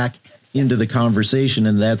itself back into the conversation,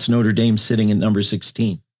 and that's Notre Dame sitting at number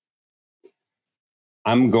 16.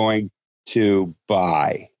 I'm going to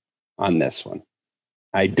buy on this one.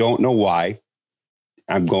 I don't know why.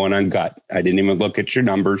 I'm going on gut. I didn't even look at your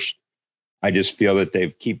numbers. I just feel that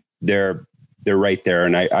they're right there.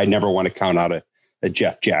 And I never want to count out a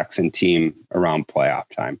Jeff Jackson team around playoff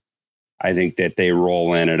time. I think that they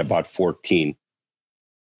roll in at about 14,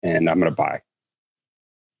 and I'm going to buy.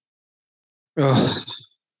 I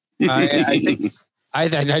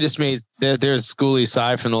think I just made there's Schooley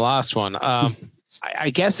side from the last one.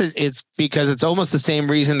 I guess it's because it's almost the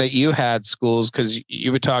same reason that you had, Schools, because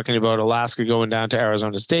you were talking about Alaska going down to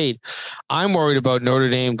Arizona State. I'm worried about Notre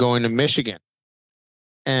Dame going to Michigan,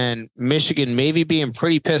 and Michigan maybe being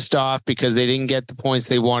pretty pissed off because they didn't get the points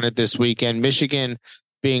they wanted this weekend. Michigan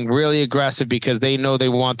being really aggressive because they know they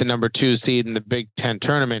want the number 2 seed in the Big Ten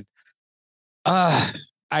tournament.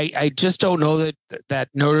 I just don't know that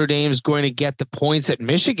Notre Dame's going to get the points at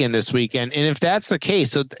Michigan this weekend. And if that's the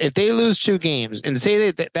case, so if they lose 2 games and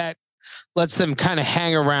say that lets them kind of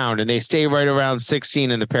hang around and they stay right around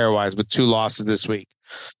 16 in the pairwise with 2 losses this week,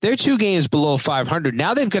 they're 2 games below 500.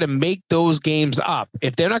 Now they've got to make those games up.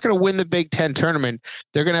 If they're not going to win the Big Ten tournament,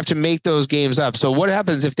 they're going to have to make those games up. So what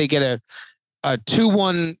happens if they get a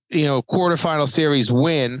 2-1, quarterfinal series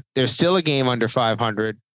win? They're still a game under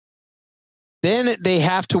 500. Then they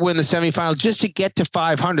have to win the semifinal just to get to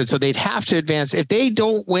 500. So they'd have to advance. If they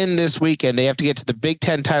don't win this weekend, they have to get to the Big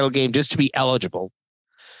Ten title game just to be eligible.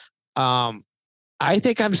 I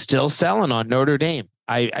think I'm still selling on Notre Dame.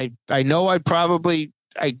 I know I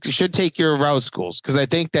should take your route, Schools, because I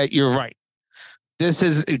think that you're right. This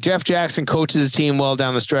is Jeff Jackson coaches his team well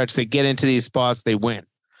down the stretch. They get into these spots, they win.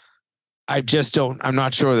 I'm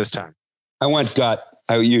not sure this time. I went gut.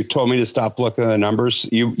 You told me to stop looking at the numbers.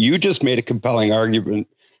 You just made a compelling argument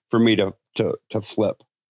for me to flip,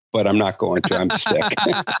 but I'm not going to. I'm stick.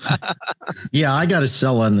 Yeah, I got to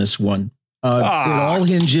sell on this one. It all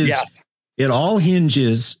hinges. It all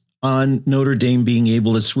hinges on Notre Dame being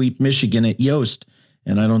able to sweep Michigan at Yost.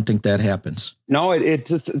 And I don't think that happens. No, it's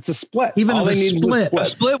a split. Even if a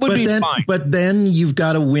split would be fine. But then you've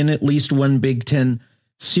got to win at least one Big Ten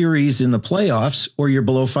series in the playoffs, or you're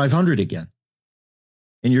below 500 again.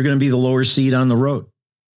 And you're going to be the lower seed on the road.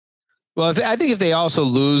 Well, I think if they also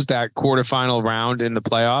lose that quarterfinal round in the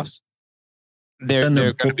playoffs, they're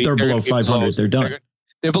below 500. They're done.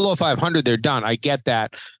 They're below 500. They're done. I get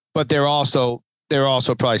that, but they're also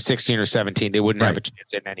probably 16 or 17. They wouldn't have a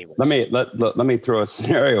chance in anyway. Let me throw a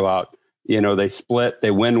scenario out. They split,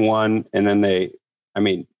 they win one, and then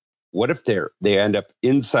what if they end up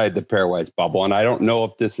inside the pairwise bubble? And I don't know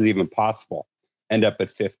if this is even possible. End up at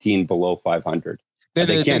 15 below 500.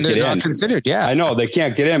 They can't get in. Considered, yeah. I know they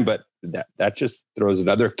can't get in, but that just throws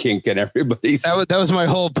another kink in everybody's. That was my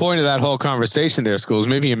whole point of that whole conversation there, Schools.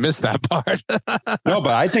 Maybe you missed that part. No,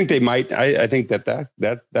 but I think they might. I think that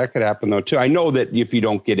could happen though too. I know that if you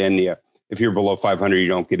don't get in, if you're below 500, you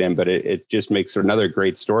don't get in, but it just makes another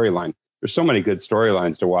great storyline. There's so many good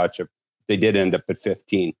storylines to watch if they did end up at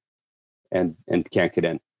 15 and can't get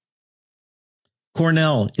in.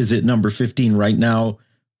 Cornell is at number 15 right now.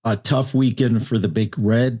 A tough weekend for the Big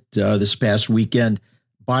Red this past weekend.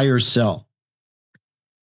 Buy or sell?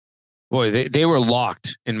 Boy, they were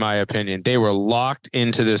locked, in my opinion. They were locked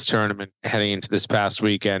into this tournament heading into this past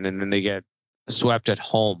weekend, and then they get swept at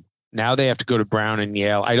home. Now they have to go to Brown and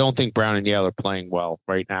Yale. I don't think Brown and Yale are playing well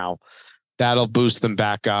right now. That'll boost them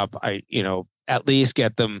back up. At least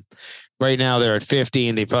get them. Right now they're at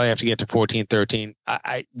 15. They probably have to get to 14, 13.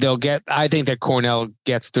 I think that Cornell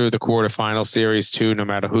gets through the quarterfinal series too, no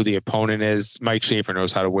matter who the opponent is. Mike Schaefer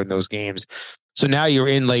knows how to win those games. So now you're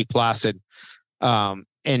in Lake Placid, and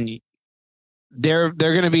they're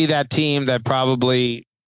going to be that team that probably,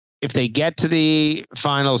 if they get to the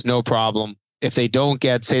finals, no problem. If they don't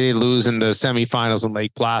get, say they lose in the semifinals in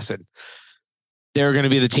Lake Placid, they're going to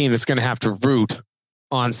be the team that's going to have to root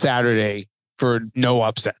on Saturday for no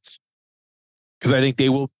upsets. Because I think they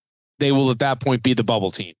will at that point be the bubble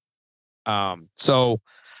team. So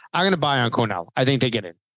I'm going to buy on Cornell. I think they get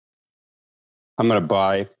in. I'm going to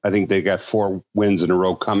buy. I think they got 4 wins in a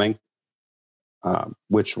row coming,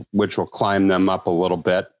 which will climb them up a little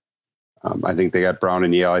bit. I think they got Brown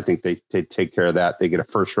and Yale. I think they take care of that. They get a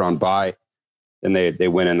first round bye, and they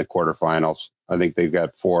win in the quarterfinals. I think they've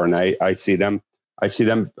got 4, and I see them.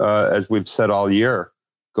 As we've said all year,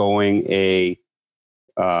 going a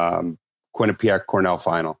Quinnipiac Cornell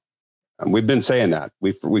final. And we've been saying that.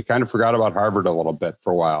 We kind of forgot about Harvard a little bit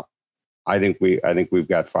for a while. I think we've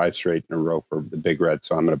got 5 straight in a row for the Big Red,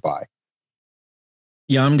 so I'm going to buy.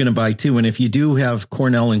 Yeah, I'm going to buy too. And if you do have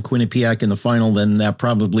Cornell and Quinnipiac in the final, then that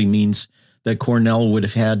probably means that Cornell would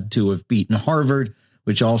have had to have beaten Harvard,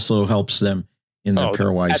 which also helps them in their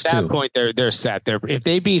pairwise too. At that point, they're set. If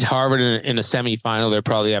they beat Harvard in a semifinal, they're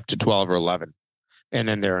probably up to 12 or 11, and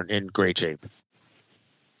then they're in great shape.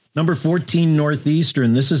 Number 14,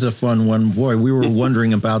 Northeastern. This is a fun one. Boy, we were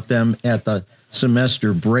wondering about them at the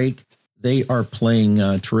semester break. They are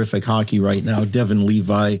playing terrific hockey right now. Devin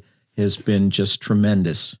Levi has been just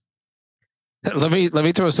tremendous. Let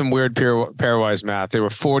me throw some weird pairwise math. They were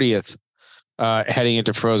 40th heading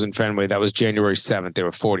into Frozen Fenway. That was January 7th. They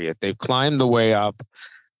were 40th. They've climbed the way up,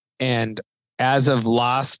 and as of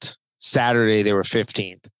last Saturday, they were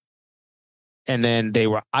 15th. And then they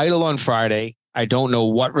were idle on Friday. I don't know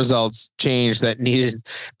what results changed that needed.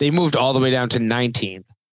 They moved all the way down to 19th.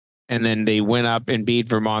 And then they went up and beat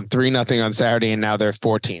Vermont 3-0 on Saturday, and now they're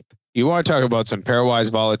 14th. You want to talk about some pairwise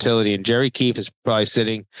volatility, and Jerry Keefe is probably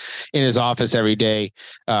sitting in his office every day,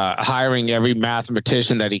 hiring every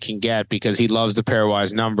mathematician that he can get because he loves the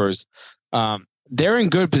pairwise numbers. They're in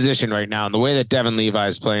good position right now. And the way that Devin Levi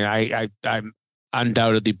is playing, I'm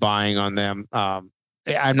undoubtedly buying on them.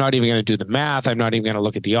 I'm not even going to do the math. I'm not even going to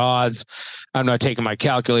look at the odds. I'm not taking my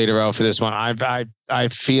calculator out for this one. I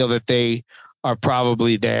feel that they are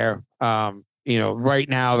probably there. Right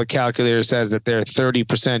now the calculator says that they're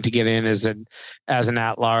 30% to get in as an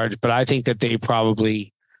at-large, but I think that they're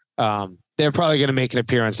probably going to make an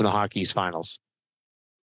appearance in the Hockey's finals.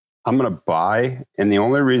 I'm going to buy, and the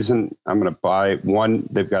only reason I'm going to buy, one,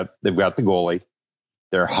 they've got the goalie,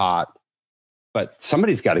 they're hot, but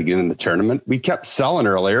somebody's got to get in the tournament. We kept selling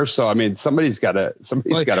earlier, so I mean, somebody's got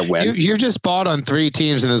to win. You've just bought on 3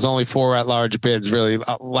 teams, and there's only 4 at-large bids really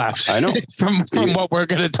left. I know from what we're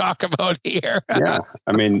going to talk about here. Yeah,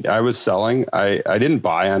 I mean, I was selling. I didn't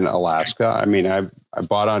buy on Alaska. I mean, I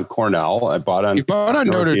bought on Cornell. You bought on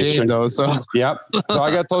Notre Dame though, so yep. So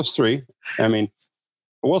I got those 3. I mean,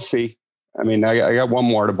 we'll see. I mean, I got one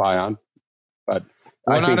more to buy on, but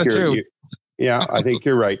one out of 2. Yeah, I think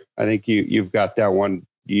you're right. I think you've got that one.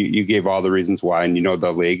 You gave all the reasons why, and you know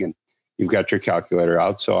the league, and you've got your calculator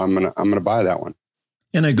out. So I'm gonna buy that one.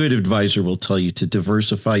 And a good advisor will tell you to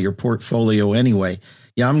diversify your portfolio anyway.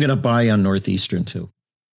 Yeah, I'm going to buy on Northeastern too,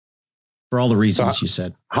 for all the reasons you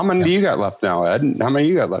said. How many do you got left now, Ed? How many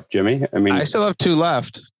you got left, Jimmy? I mean, I still have 2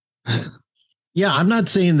 left. Yeah, I'm not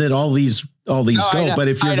saying that all these go, but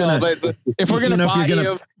if you're if we're gonna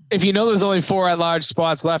buy, if you know there's only 4 at-large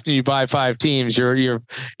spots left and you buy 5 teams, you're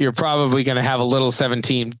probably going to have a little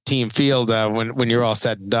 17 team field when you're all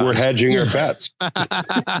said and done. We're hedging our bets.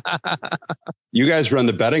 You guys run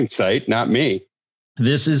the betting site, not me.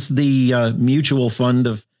 This is the mutual fund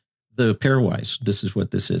of the Pairwise. This is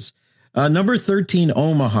what this is. Number 13,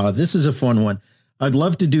 Omaha. This is a fun one. I'd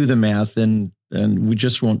love to do the math, and we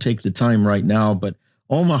just won't take the time right now, but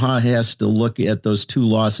Omaha has to look at those 2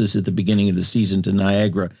 losses at the beginning of the season to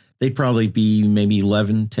Niagara. They'd probably be maybe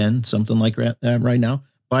 11, 10, something like that right now.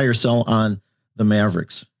 Buy or sell on the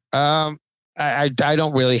Mavericks? I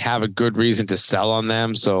don't really have a good reason to sell on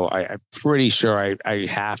them, so I'm pretty sure I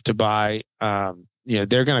have to buy.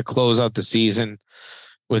 They're going to close out the season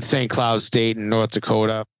with St. Cloud State and North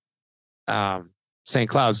Dakota. St.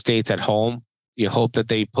 Cloud State's at home. You hope that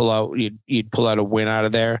they pull out. You'd pull out a win out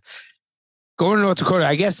of there. Going to North Dakota,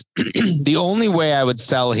 I guess the only way I would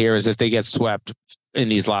sell here is if they get swept in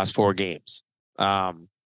these last 4 games.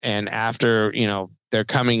 And after, they're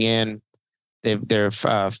coming in, they're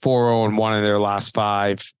 4-0-1 in their last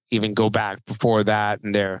 5, even go back before that.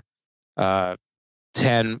 And they're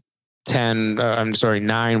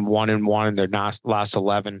 9-1-1 in their last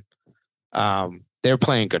 11. They're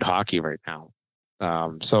playing good hockey right now.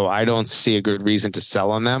 So I don't see a good reason to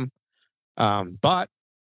sell on them. But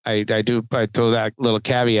I throw that little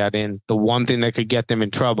caveat in. The one thing that could get them in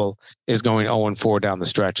trouble is going 0-4 down the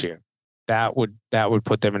stretch here. That would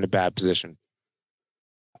put them in a bad position.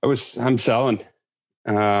 I'm selling.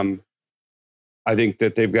 I think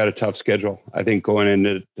that they've got a tough schedule. I think going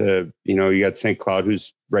into you got St. Cloud,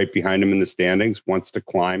 who's right behind them in the standings, wants to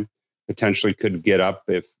climb, potentially could get up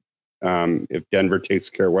if Denver takes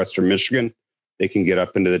care of Western Michigan. They can get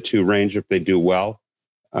up into the 2 range if they do well.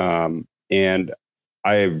 And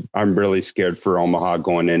I'm really scared for Omaha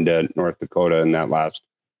going into North Dakota in that last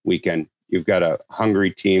weekend. You've got a hungry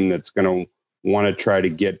team that's going to want to try to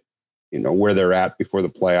get, where they're at before the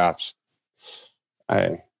playoffs.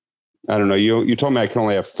 I don't know. You told me I can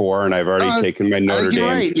only have 4, and I've already taken my Notre Dame.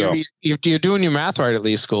 Right. So. You're doing your math right at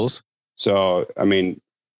least, Schools. So I mean,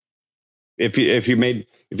 if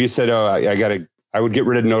you said, I would get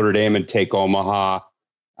rid of Notre Dame and take Omaha.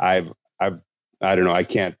 I don't know. I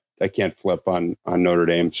can't flip on Notre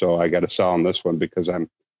Dame, so I got to sell on this one because I'm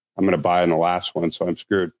going to buy on the last one, so I'm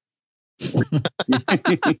screwed. I want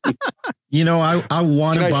to buy.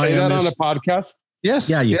 Can I say that on the podcast?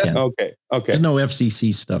 Yes. Yeah, you can. Okay. There's no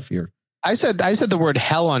FCC stuff here. I said the word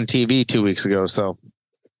hell on TV 2 weeks ago. So.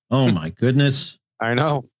 Oh my goodness. I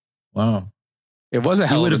know. Wow. It was a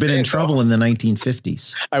hell. You would have been in trouble in the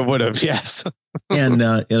 1950s. I would have. Yes. And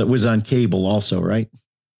it was on cable also, right?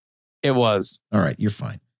 It was. All right. You're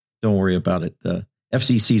fine. Don't worry about it. The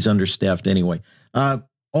FCC's understaffed anyway.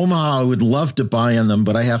 Omaha, I would love to buy on them,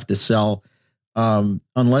 but I have to sell.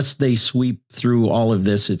 Unless they sweep through all of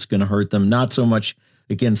this, it's going to hurt them. Not so much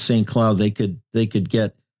against St. Cloud. They could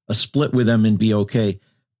get a split with them and be okay,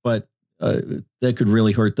 but that could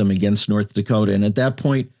really hurt them against North Dakota. And at that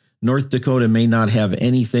point, North Dakota may not have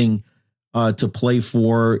anything to play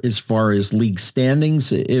for as far as league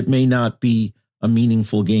standings. It may not be a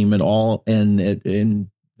meaningful game at all, and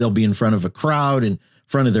they'll be in front of a crowd, in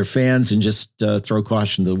front of their fans, and just throw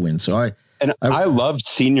caution to the wind. So I loved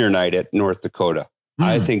senior night at North Dakota.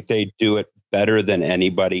 I think they do it better than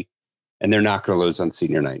anybody, and they're not going to lose on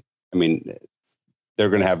senior night. I mean, they're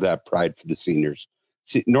going to have that pride for the seniors.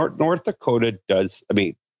 See, North Dakota does. I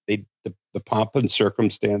mean, the pomp and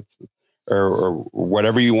circumstance, or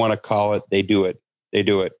whatever you want to call it, they do it. They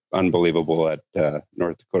do it unbelievable at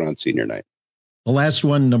North Dakota on senior night. The last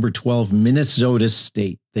one, number 12, Minnesota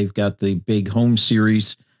State. They've got the big home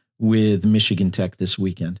series with Michigan Tech this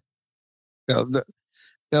weekend.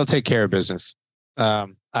 They'll take care of business. I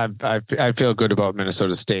feel good about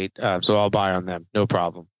Minnesota State, so I'll buy on them. No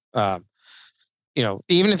problem. Even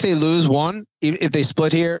if they lose one, if they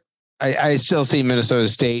split here, I still see Minnesota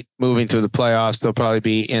State moving through the playoffs. They'll probably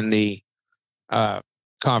be in the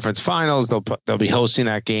conference finals. They'll be hosting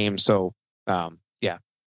that game. So,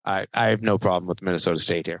 I have no problem with Minnesota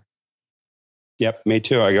State here. Yep, me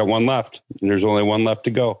too. I got one left, and there's only one left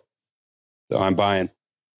to go. So I'm buying.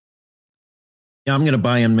 Yeah, I'm going to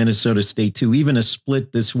buy on Minnesota State too. Even a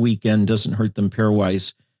split this weekend doesn't hurt them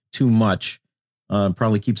pairwise too much.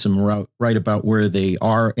 probably keeps them right about where they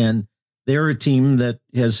are. And they're a team that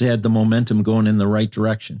has had the momentum going in the right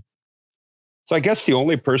direction. So I guess the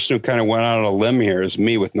only person who kind of went out on a limb here is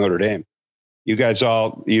me with Notre Dame. You guys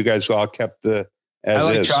all kept the as I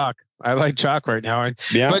like is. chalk. I like chalk right now.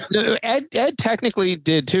 Yeah. But Ed technically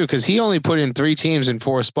did too, because he only put in 3 teams in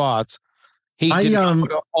 4 spots. He did not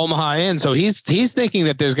put Omaha in, so he's thinking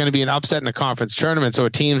that there's going to be an upset in the conference tournament. So a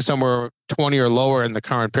team somewhere 20 or lower in the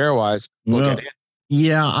current pairwise will get in.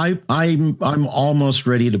 Yeah, I'm almost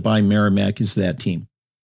ready to buy Merrimack as that team,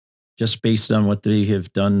 just based on what they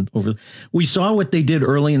have done we saw what they did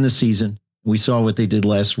early in the season. We saw what they did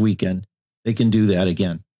last weekend. They can do that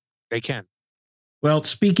again. They can. Well,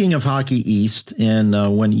 speaking of Hockey East and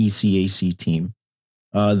one ECAC team,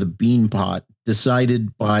 the Beanpot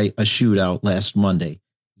decided by a shootout last Monday.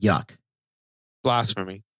 Yuck.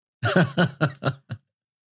 Blasphemy.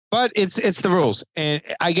 But it's the rules, and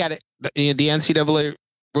I get it. The NCAA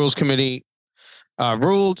rules committee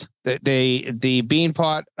ruled that the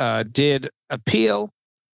Beanpot did appeal.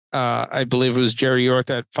 I believe it was Jerry York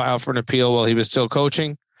that filed for an appeal while he was still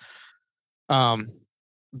coaching.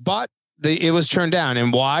 But it was turned down.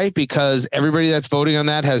 And why? Because everybody that's voting on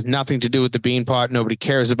that has nothing to do with the Beanpot. Nobody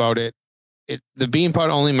cares about it. The Beanpot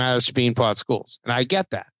only matters to Beanpot schools. And I get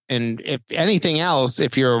that. And if anything else,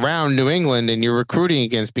 if you're around New England and you're recruiting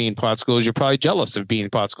against Beanpot schools, you're probably jealous of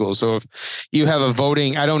Beanpot schools. So if you have a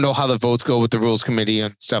voting, I don't know how the votes go with the rules committee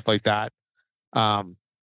and stuff like that.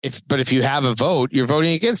 But if you have a vote, you're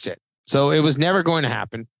voting against it. So it was never going to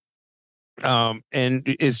happen. And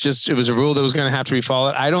it was a rule that was going to have to be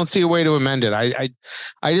followed. I don't see a way to amend it. I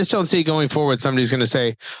just don't see going forward. Somebody's going to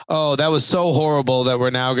say, oh, that was so horrible that we're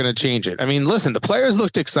now going to change it. I mean, listen, the players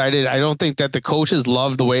looked excited. I don't think that the coaches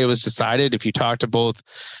loved the way it was decided. If you talk to both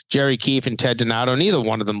Jerry Keefe and Ted Donato, neither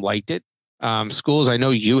one of them liked it. Schools, I know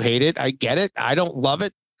you hate it. I get it. I don't love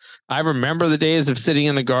it. I remember the days of sitting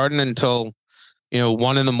in the Garden until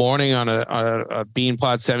 1 a.m. on a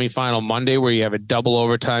Beanpot semifinal Monday, where you have a double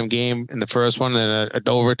overtime game in the first one, and then an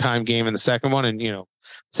overtime game in the second one. And,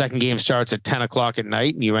 second game starts at 10 o'clock at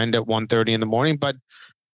night and you end at 1:30 in the morning. But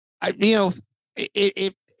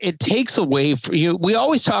it takes away from you. We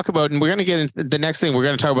always talk about, and we're going to get into the next thing. We're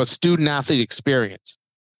going to talk about student athlete experience.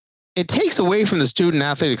 It takes away from the student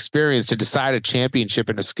athlete experience to decide a championship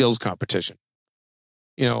in a skills competition.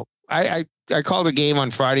 I called a game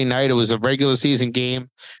on Friday night. It was a regular season game.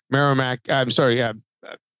 Maine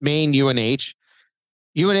UNH.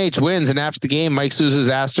 UNH wins, and after the game, Mike Souza's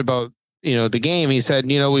asked about the game. He said,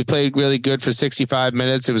 we played really good for 65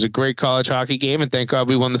 minutes. It was a great college hockey game, and thank God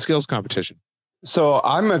we won the skills competition. So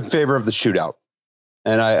I'm in favor of the shootout,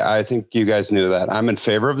 and I think you guys knew that. I'm in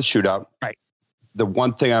favor of the shootout. Right. The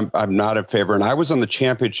one thing I'm not in favor, and I was on the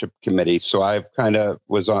championship committee, so I kind of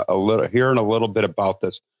was hearing a little bit about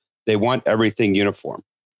this. They want everything uniform,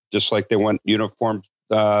 just like they want uniform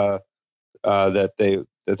that they go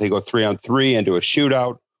 3-on-3 into a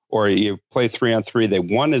shootout, or you play 3-on-3. They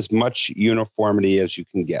want as much uniformity as you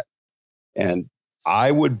can get. And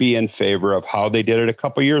I would be in favor of how they did it a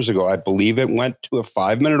couple years ago. I believe it went to a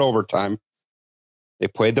 5-minute overtime. They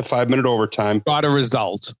played the 5-minute overtime. Got a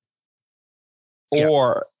result.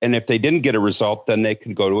 And if they didn't get a result, then they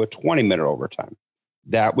could go to a 20-minute overtime.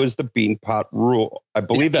 That was the Beanpot rule. I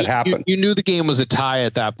believe that happened. You knew the game was a tie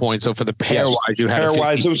at that point. So for the pairwise, you had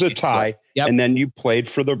pairwise, it was a tie. Yep. And then you played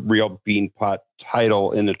for the real Beanpot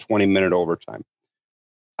title in the 20-minute overtime.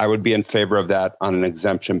 I would be in favor of that on an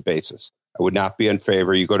exemption basis. I would not be in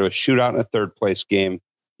favor. You go to a shootout in a third place game,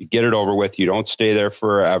 you get it over with. You don't stay there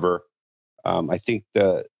forever. I think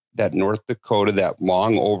that North Dakota, that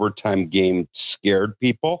long overtime game scared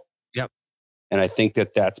people. Yep. And I think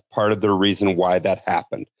that's part of the reason why that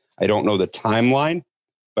happened. I don't know the timeline,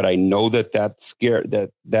 but I know that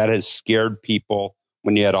has scared people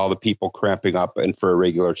when you had all the people cramping up and for a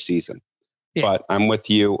regular season. Yeah. But I'm with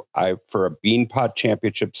you. For a Beanpot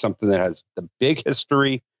championship, something that has the big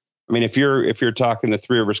history. I mean, if you're talking the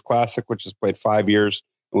Three Rivers Classic, which has played 5 years,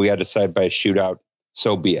 and we had to decide by a shootout,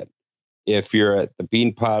 so be it. If you're at the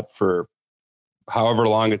Beanpot for however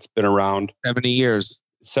long it's been around, 70 years,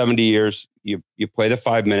 you play the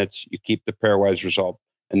 5 minutes, you keep the pairwise result,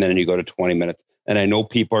 and then you go to 20 minutes. And I know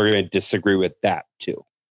people are going to disagree with that too.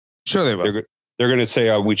 Sure they will. They're going to say,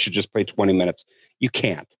 oh, we should just play 20 minutes. You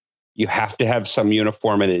can't. You have to have some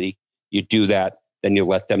uniformity. You do that, then you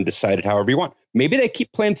let them decide it however you want. Maybe they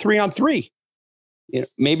keep playing 3-on-3.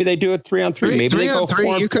 Maybe they do it 3-on-3. Maybe they go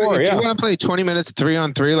 4-on-4. If you want to play 20 minutes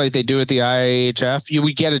 3-on-3 like they do at the IIHF,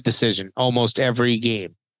 we get a decision almost every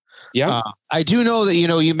game. Yeah. I do know that,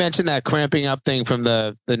 you mentioned that cramping up thing from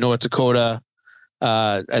the North Dakota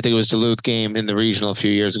I think it was Duluth game in the regional a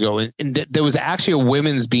few years ago. And there was actually a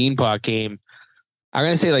women's Beanpot game, I'm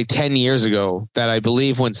going to say like 10 years ago, that I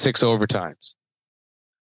believe went 6 overtimes.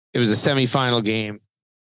 It was a semifinal game.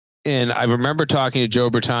 And I remember talking to Joe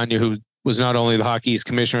Bertagna, who was not only the Hockey East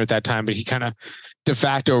commissioner at that time, but he kind of de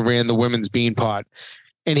facto ran the women's Beanpot.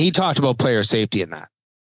 And he talked about player safety in that.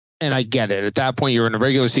 And I get it. At that point, you're in a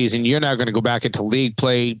regular season. You're now going to go back into league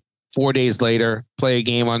play 4 days later, play a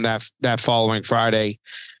game on that following Friday.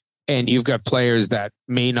 And you've got players that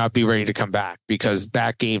may not be ready to come back because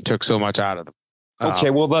that game took so much out of them.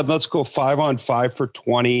 Okay, well, let's go 5-on-5 for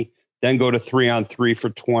 20, then go to 3-on-3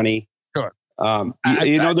 for 20. Sure.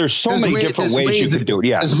 There's so many different ways you could do it.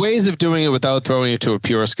 Yes. There's ways of doing it without throwing it to a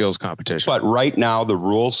pure skills competition. But right now, the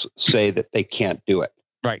rules say that they can't do it.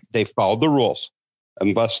 Right. They followed the rules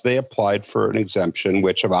unless they applied for an exemption,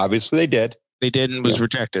 which obviously they did. They did and was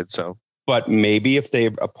rejected. So, but maybe if they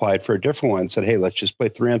applied for a different one and said, hey, let's just play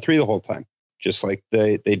 3-on-3 the whole time, just like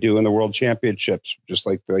they do in the World Championships, just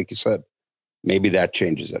like you said, maybe that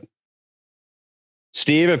changes it.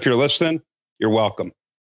 Steve, if you're listening, you're welcome.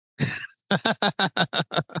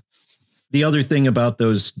 The other thing about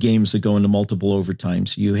those games that go into multiple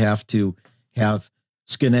overtimes, you have to have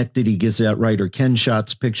Schenectady Gazette writer Ken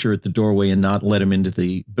Schott's picture at the doorway and not let him into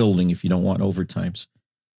the building if you don't want overtimes.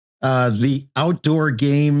 The outdoor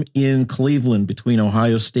game in Cleveland between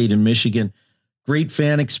Ohio State and Michigan, great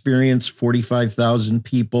fan experience, 45,000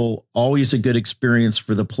 people, always a good experience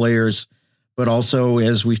for the players, but also,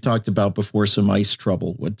 as we've talked about before, some ice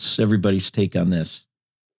trouble. What's everybody's take on this?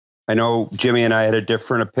 I know Jimmy and I had a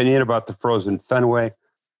different opinion about the frozen Fenway.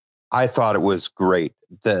 I thought it was great.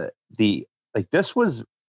 This was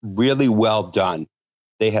really well done.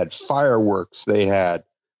 They had fireworks. They had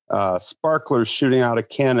sparklers shooting out of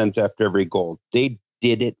cannons after every goal. They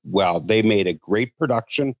did it well. They made a great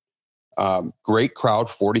production, great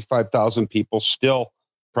crowd, 45,000 people, still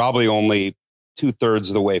probably only 2/3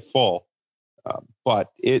 of the way full.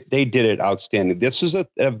 But they did it outstanding. This is an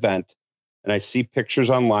event, and I see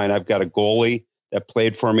pictures online. I've got a goalie that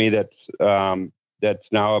played for me that's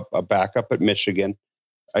now a backup at Michigan.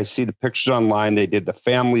 I see the pictures online. They did the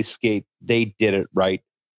family skate. They did it right.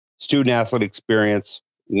 Student athlete experience,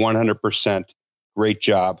 100%. Great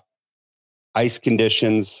job. Ice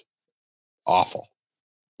conditions, awful.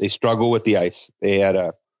 They struggle with the ice. They had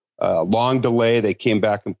a long delay. They came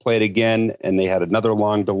back and played again, and they had another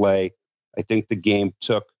long delay. I think the game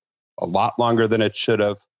took a lot longer than it should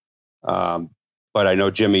have. But I know,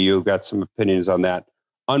 Jimmy, you've got some opinions on that.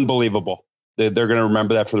 Unbelievable. They're going to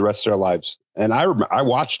remember that for the rest of their lives. And I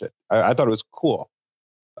watched it. I thought it was cool.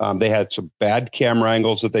 They had some bad camera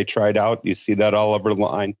angles that they tried out. You see that all over the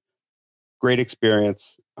line. Great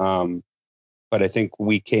experience. But I think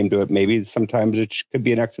we came to it. Maybe sometimes it could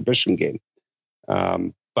be an exhibition game.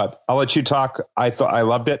 But I'll let you talk. I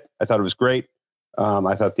loved it. I thought it was great.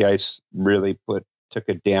 I thought the ice really took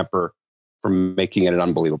a damper from making it an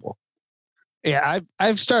unbelievable. Yeah,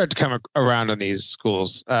 I've started to come around on these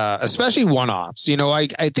schools, especially one-offs.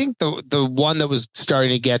 I think the one that was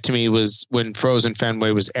starting to get to me was when Frozen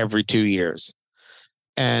Fenway was every 2 years.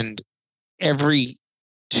 And every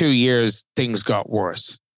 2 years, things got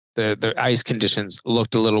worse. The ice conditions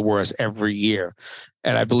looked a little worse every year.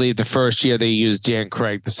 And I believe the first year they used Dan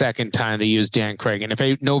Craig. The second time they used Dan Craig. And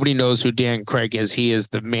if nobody knows who Dan Craig is, he is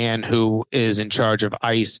the man who is in charge of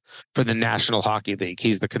ice for the National Hockey League.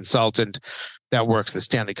 He's the consultant that works the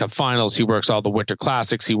Stanley Cup Finals. He works all the Winter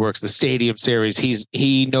Classics. He works the Stadium Series.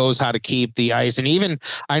 He knows how to keep the ice. And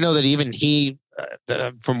I know that he,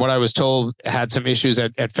 from what I was told, had some issues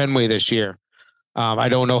at Fenway this year. I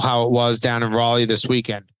don't know how it was down in Raleigh this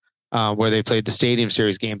weekend where they played the Stadium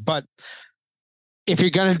Series game. But if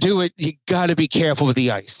you're going to do it, you got to be careful with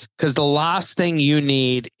the ice, because the last thing you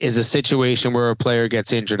need is a situation where a player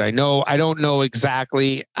gets injured. I don't know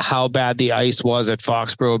exactly how bad the ice was at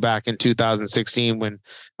Foxborough back in 2016 when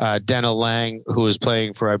Dena Lang, who was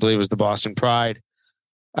playing for, I believe it was the Boston Pride,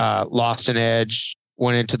 lost an edge,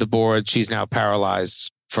 went into the board. She's now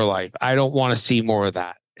paralyzed for life. I don't want to see more of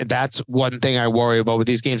that. That's one thing I worry about with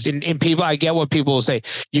these games. And people, I get what people will say.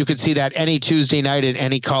 You could see that any Tuesday night at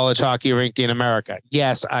any college hockey rink in America.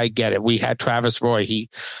 Yes, I get it. We had Travis Roy. He,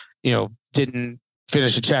 didn't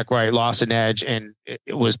finish a check right, lost an edge, and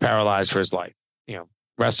it was paralyzed for his life.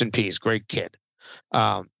 Rest in peace. Great kid.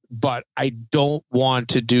 But I don't want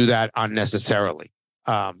to do that unnecessarily.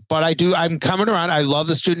 But I'm coming around. I love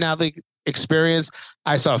the student athlete experience.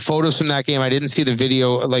 I saw photos from that game. I didn't see the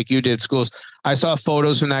video like you did, Schools. I saw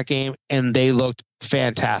photos from that game and they looked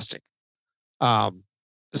fantastic.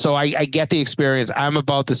 So I get the experience. I'm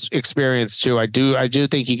about this experience too. I do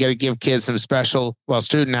think you got to give kids some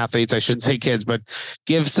student athletes, I shouldn't say kids, but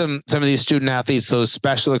give some of these student athletes those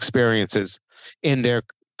special experiences in their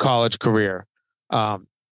college career.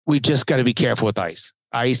 We just got to be careful with ice.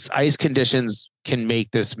 Ice conditions can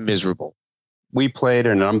make this miserable. We played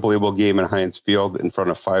an unbelievable game in Heinz Field in front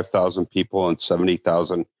of 5,000 people and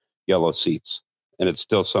 70,000 yellow seats. And it's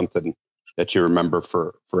still something that you remember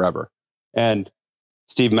for forever. And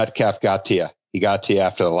Steve Metcalf got to you. He got to you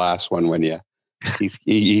after the last one when he got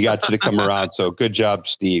you to come around. So good job,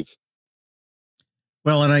 Steve.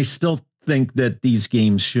 Well, and I still think that these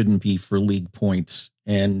games shouldn't be for league points.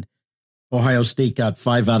 And Ohio State got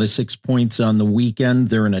 5 out of 6 points on the weekend.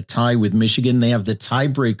 They're in a tie with Michigan. They have the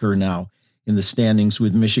tiebreaker now in the standings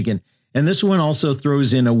with Michigan. And this one also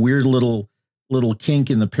throws in a weird little kink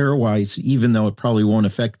in the pairwise, even though it probably won't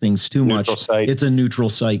affect things too much. Site. It's a neutral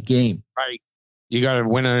site game. Right. You got to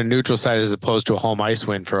win on a neutral site as opposed to a home ice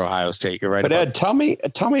win for Ohio State. You're right. But Ed, tell me,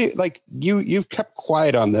 like you've kept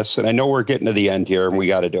quiet on this, and I know we're getting to the end here, and we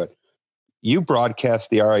got to do it. You broadcast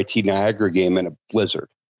the RIT Niagara game in a blizzard.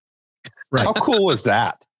 Right? How cool was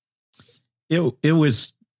that? It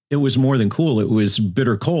was more than cool. It was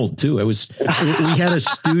bitter cold too. We had a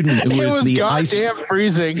student. It was the goddamn ice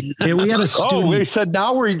freezing. We had a student. Oh, we said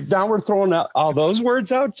now we're throwing out all those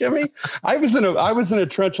words out, Jimmy. I was in a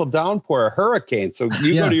torrential downpour, a hurricane. So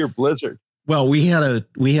you go to your blizzard. Well, we had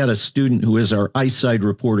a student who was our ice side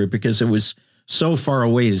reporter because it was so far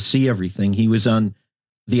away to see everything. He was on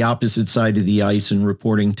the opposite side of the ice and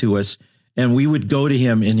reporting to us, and we would go to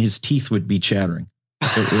him and his teeth would be chattering.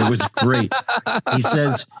 It was great. He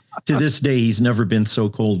says to this day he's never been so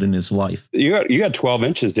cold in his life. You got 12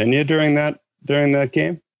 inches, didn't you, during that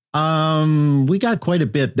game? We got quite a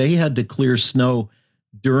bit. They had to clear snow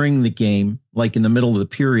during the game, like in the middle of the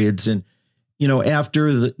periods. And,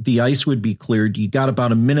 after the ice would be cleared, you got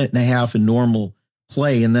about a minute and a half in normal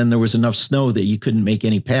play. And then there was enough snow that you couldn't make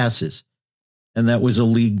any passes. And that was a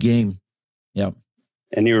league game. Yep.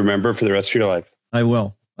 And you remember for the rest of your life? I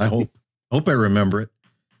will. I hope I remember it.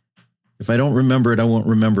 If I don't remember it, I won't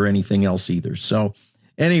remember anything else either. So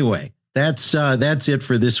anyway, that's it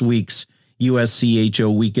for this week's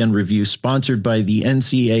USCHO Weekend Review, sponsored by the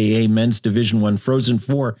NCAA Men's Division I Frozen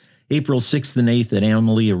Four, April 6th and 8th at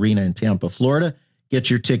Amalie Arena in Tampa, Florida. Get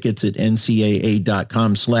your tickets at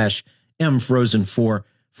ncaa.com/mfrozen4.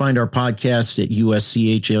 Find our podcast at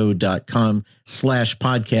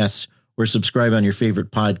uscho.com/podcasts or subscribe on your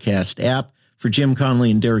favorite podcast app. For Jim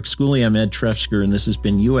Conley and Derek Schooley, I'm Ed Trefsker, and this has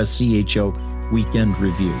been USCHO Weekend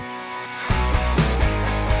Review.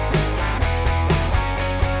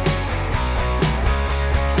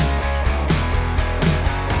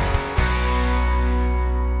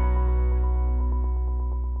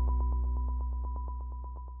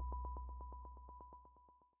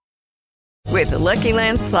 With the Lucky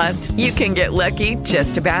Land Slots, you can get lucky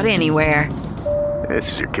just about anywhere.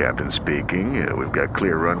 This is your captain speaking. We've got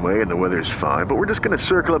clear runway and the weather's fine, but we're just going to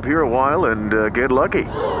circle up here a while and get lucky.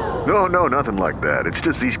 No, nothing like that. It's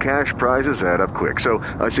just these cash prizes add up quick. So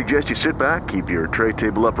I suggest you sit back, keep your tray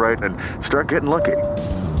table upright, and start getting lucky.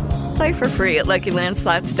 Play for free at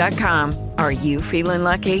LuckyLandSlots.com. Are you feeling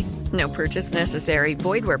lucky? No purchase necessary.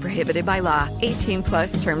 Void where prohibited by law.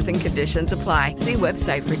 18+ terms and conditions apply. See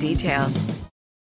website for details.